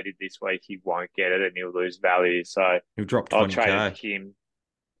do what they did this week, he won't get it and he'll lose value. So he'll drop 20K. I traded him.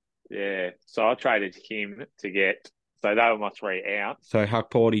 Yeah. So I traded him to get, so they were my 3 out. So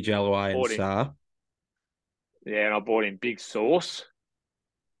Huck Porty, Galloway, and Saar. Yeah, and I bought in Big Sauce.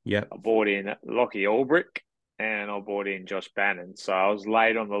 Yep. I bought in Lockie Ulbrich and I bought in Josh Bannon. So I was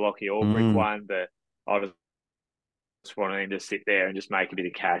late on the Lockie Ulbrich one, but I just wanted him to sit there and just make a bit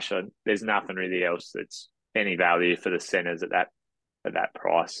of cash. There's nothing really else that's any value for the centres at that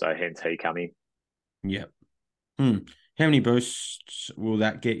price. So hence he come in. Yep. How many boosts will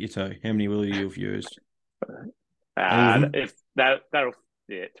that get you to? How many will you have used? If that'll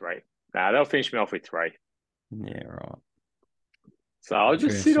 3. They'll finish me off with 3. Yeah, right. So I'll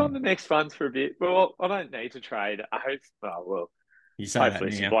just sit on the next funds for a bit. Well, I don't need to trade. I hope. Oh well. You say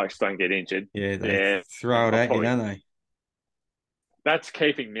hopefully that some blokes don't get injured. Yeah, they throw it at you, don't they? That's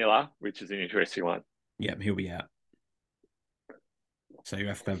keeping Miller, which is an interesting one. Yep, he'll be out. So you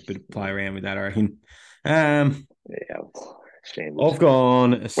have to have a bit of play around with that, I reckon. Shambles. I've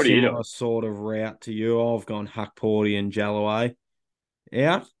gone a similar sort of route to you. I've gone Huck Porty and Galloway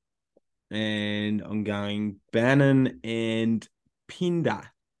out. And I'm going Bannon and Pinder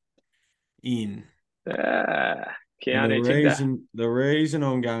in. The reason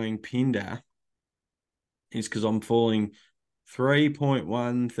I'm going Pinder is because I'm falling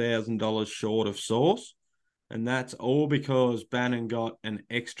 $3,100 short of Sauce. And that's all because Bannon got an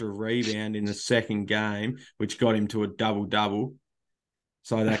extra rebound in the second game, which got him to a double-double.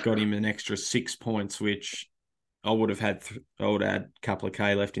 So that got him an extra 6 points, which I would have had a couple of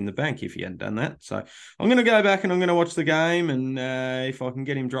K left in the bank if he hadn't done that. So I'm going to go back and I'm going to watch the game. And if I can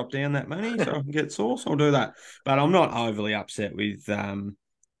get him drop down that money so I can get Sauce, I'll do that. But I'm not overly upset with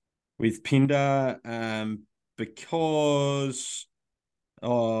Pinder because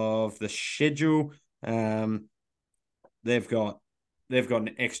of the schedule. they've got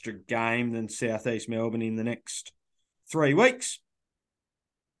an extra game than Southeast Melbourne in the next 3 weeks.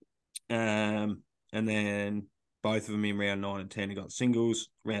 And then both of them in round 9 and 10 have got singles.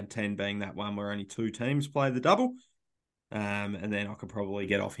 Round 10 being that one where only 2 teams play the double. And then I could probably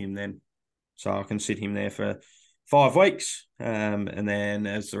get off him then. So I can sit him there for 5 weeks. And then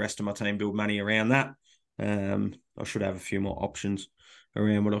as the rest of my team build money around that, I should have a few more options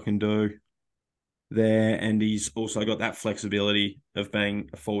around what I can do there. And he's also got that flexibility of being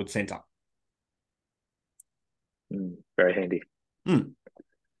a forward centre. Very handy.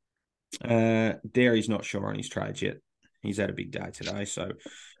 Dairy's not sure on his trades yet. He's had a big day today, so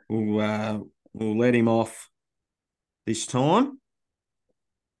we'll let him off this time.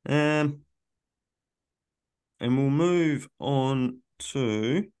 And we'll move on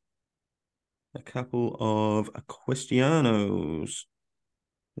to a couple of questionos.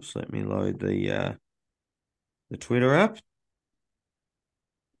 Just let me load the Twitter app.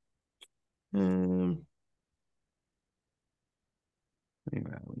 I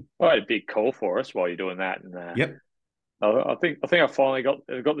had a big call for us while you're doing that, and yep. I think I finally got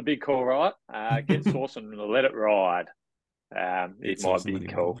the big call right. Get Saucy and let it ride. It's my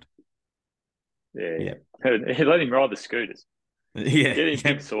big call. Yeah. Let him ride the scooters. Yeah. Get him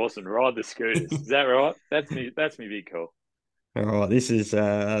big Saucy and ride the scooters. Is that right? That's me big call. All right. This is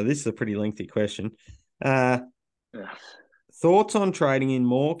a pretty lengthy question. Thoughts on trading in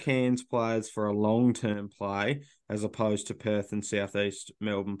more Cairns players for a long-term play as opposed to Perth and Southeast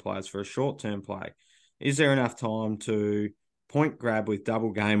Melbourne players for a short-term play? Is there enough time to point grab with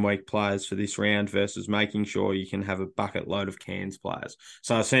double game week players for this round versus making sure you can have a bucket load of Cairns players?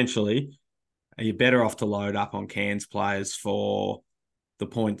 So essentially, are you better off to load up on Cairns players for the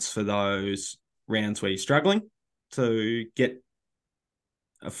points for those rounds where you're struggling to get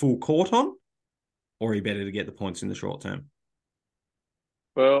a full court on, or are you better to get the points in the short term?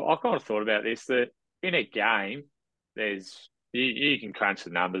 Well, I kind of thought about this, that in a game, you can crunch the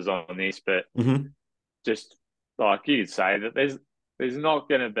numbers on this, but just like you could say that there's not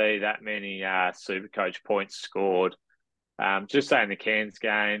going to be that many super coach points scored. Just saying the Cairns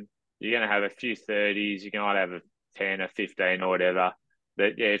game, you're going to have a few 30s, you might have a 10 or 15 or whatever.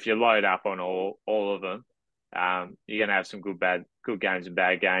 But yeah, if you load up on all of them, you're going to have some good games and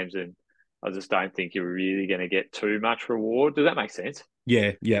bad games, and I just don't think you're really going to get too much reward. Does that make sense?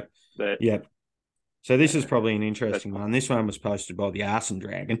 Yeah, yep. So this is probably an interesting one. This one was posted by the Arson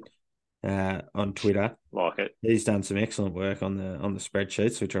Dragon on Twitter. Like it. He's done some excellent work on the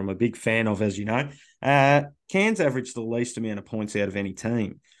spreadsheets, which I'm a big fan of, as you know. Cairns averaged the least amount of points out of any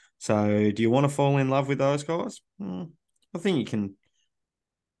team. So do you want to fall in love with those guys? I think you can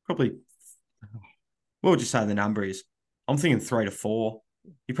probably... What would you say the number is? I'm thinking 3 to 4.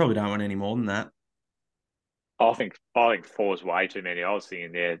 You probably don't want any more than that. I think 4 is way too many. I was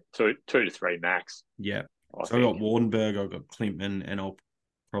thinking two to 3 max. Yeah. I got Wardenberg, I've got Clintman, and I'll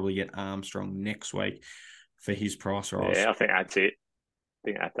probably get Armstrong next week for his price rise. Yeah, I think that's it. I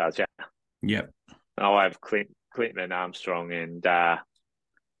think that does, yeah. Yep. I'll have Clintman, Armstrong, and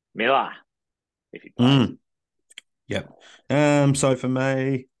Miller if he plays. Yep. So for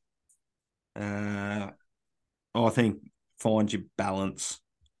me, I think find your balance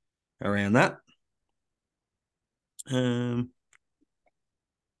around that. On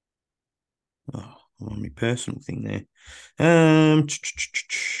my personal thing there.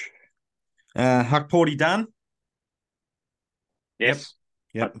 Huck Porty done? Yes.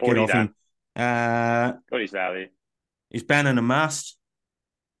 Yep. Get off him. Got his value. Is Bannon a must?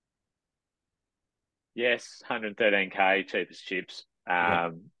 Yes, 113k, cheapest chips.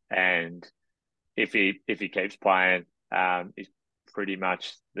 And if he keeps playing, he's pretty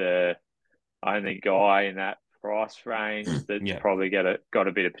much the only guy in that price range that's probably got a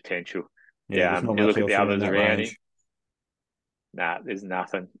bit of potential. Yeah, you look at the others around him. Nah, there's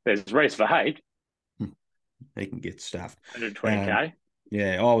nothing. There's Reece Verhaeghe. He can get stuffed. 120k.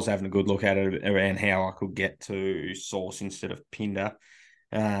 Yeah, I was having a good look at it around how I could get to Sauce instead of Pinder.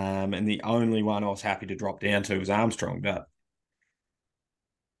 And the only one I was happy to drop down to was Armstrong, but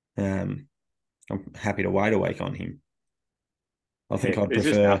I'm happy to wait a week on him. I think I'd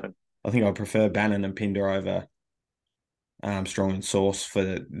prefer Bannon and Pinder over Armstrong and Sauce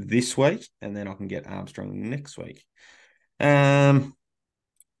for this week, and then I can get Armstrong next week. Do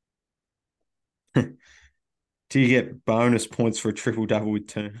you get bonus points for a triple-double with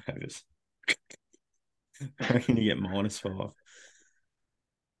turnovers? I reckon you get -5.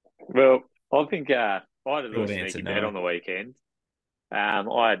 Well, I think I had a little sneaky bet on the weekend.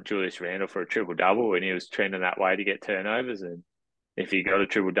 I had Julius Randle for a triple-double, and he was trending that way to get turnovers. And if he got a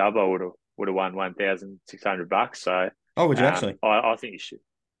triple-double, I would have won $1,600. So Oh, would you actually? I think you should.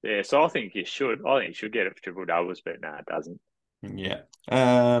 Yeah, so I think you should. I think you should get it for triple doubles, but no, it doesn't. Yeah.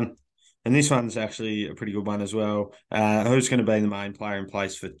 And this one's actually a pretty good one as well. Who's going to be the main player in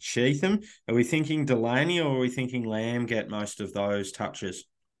place for Cheatham? Are we thinking Delaney or are we thinking Lamb get most of those touches?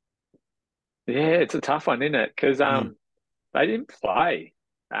 Yeah, it's a tough one, isn't it? Because Mm. they didn't play.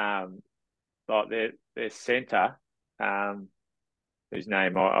 Like their centre, um, whose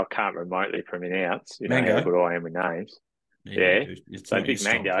name I can't remotely pronounce. You know how Mango. good I am with names. Yeah, you Yeah. do. It's So not your Big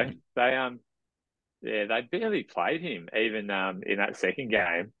strong Mango, point. they barely played him even in that second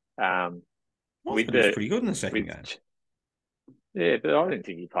game. I With thought he was the pretty good in the second with game. yeah, but I didn't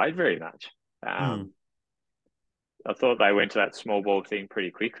think he played very much. Mm. I thought they went to that small ball thing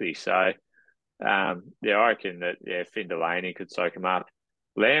pretty quickly. So yeah, I reckon that Finn Delaney could soak him up.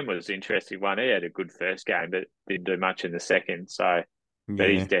 Lamb was an interesting one. He had a good first game, but didn't do much in the second. So, but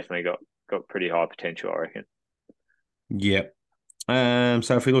he's Yeah. definitely got pretty high potential, I reckon. Yep.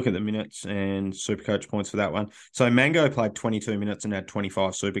 So if we look at the minutes and Supercoach points for that one, so Mango played 22 minutes and had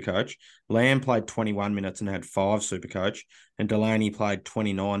 25 Supercoach. Lamb played 21 minutes and had 5 Supercoach, and Delaney played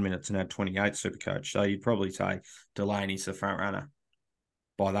 29 minutes and had 28 Supercoach. So you'd probably say Delaney's the front runner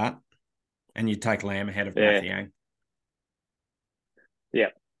by that, and you'd take Lamb ahead of Yeah, Matthew Yang. yeah,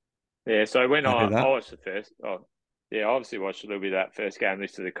 yeah. So when Happy with I that? watched the first, yeah, I obviously watched a little bit of that first game.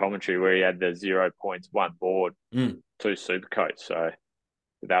 Listened to the commentary where he had the 0 points, one board, Mm, two Supercoach. So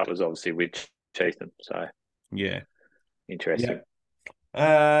that was obviously with Cheatham. So yeah. interesting.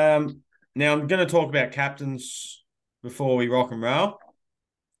 Yeah. Now I'm going to talk about captains before we rock and roll.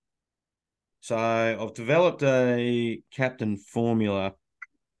 So I've developed a captain formula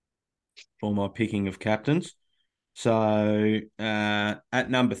for my picking of captains. So at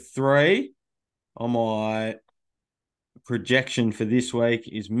number 3 on my projection for this week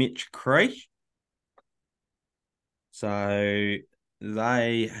is Mitch Creek. So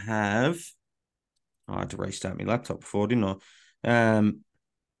they have. I had to restart my laptop before, didn't I?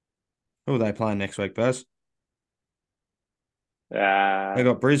 Who are they playing next week, Buzz? They Uh,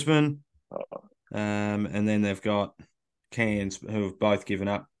 got Brisbane, oh, and then they've got Cairns, who have both given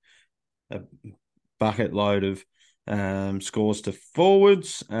up a bucket load of scores to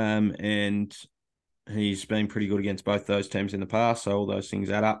forwards, and he's been pretty good against both those teams in the past, so all those things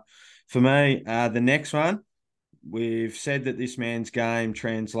add up. For me, the next one, we've said that this man's game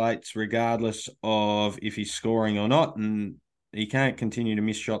translates regardless of if he's scoring or not, and he can't continue to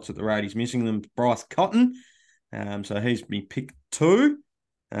miss shots at the rate he's missing them. Bryce Cotton, so he's me pick 2.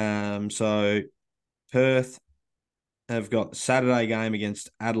 So Perth have got Saturday game against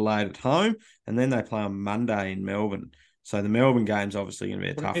Adelaide at home, and then they play on Monday in Melbourne. So the Melbourne game's obviously going to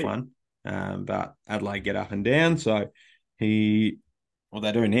be a tough really? one, but Adelaide get up and down. So well,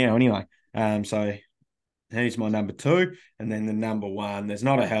 they do now anyway. So he's my number 2, and then the number 1. There's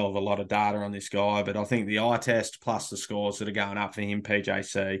not a hell of a lot of data on this guy, but I think the eye test plus the scores that are going up for him,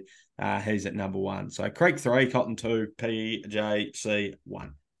 PJC, he's at number 1. So Creek 3, Cotton 2, PJC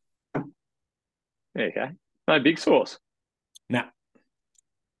 1. There you go. No big sauce. Nah,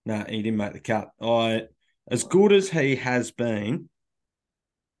 no, he didn't make the cut. As good as he has been,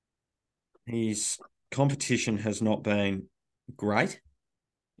 his competition has not been great,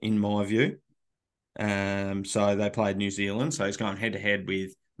 in my view. So they played New Zealand, so he's going head to head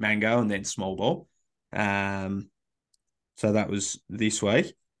with Mango and then Small Ball. So that was this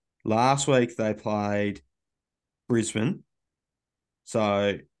week. Last week they played Brisbane,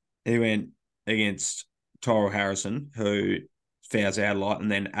 so he went against Tyrell Harrison, who fouls out a lot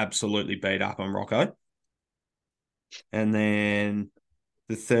and then absolutely beat up on Rocco. And then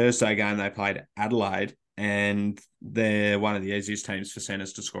the Thursday game they played Adelaide, and they're one of the easiest teams for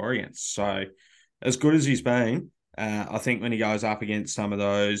centres to score against. So, as good as he's been, I think when he goes up against some of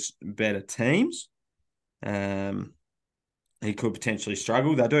those better teams, um, he could potentially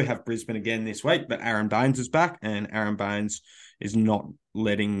struggle. They do have Brisbane again this week, but Aaron Baines is back, and Aaron Baines is not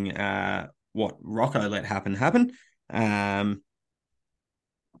letting what Rocco let happen. And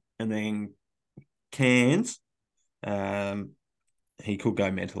then Cairns, um, he could go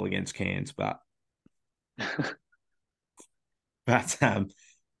mental against Cairns, but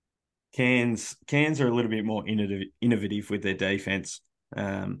Cairns are a little bit more innovative with their defense.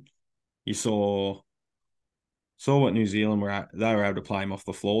 Um, you saw what New Zealand were at. They were able to play him off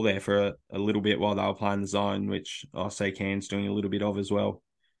the floor there for a little bit while they were playing the zone, which I see Cairns doing a little bit of as well.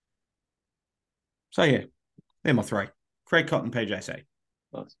 So yeah, they're my 3. Craig Cotton, PJC.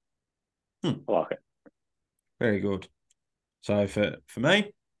 Nice. Hmm, I like it. very good. So for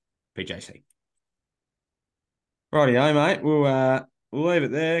me, PJC. Rightio, mate. We'll leave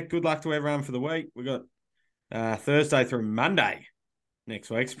it there. Good luck to everyone for the week. We got Thursday through Monday next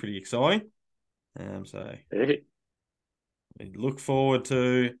week's pretty exciting. So we look forward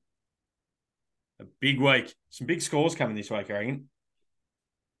to a big week. Some big scores coming this week, I reckon.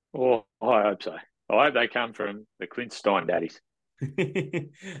 Oh, I hope so. I hope they come from the Clint Stein daddies.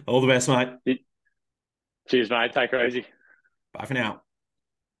 All the best, mate. Cheers, mate. Take it easy. Bye for now.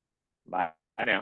 Bye.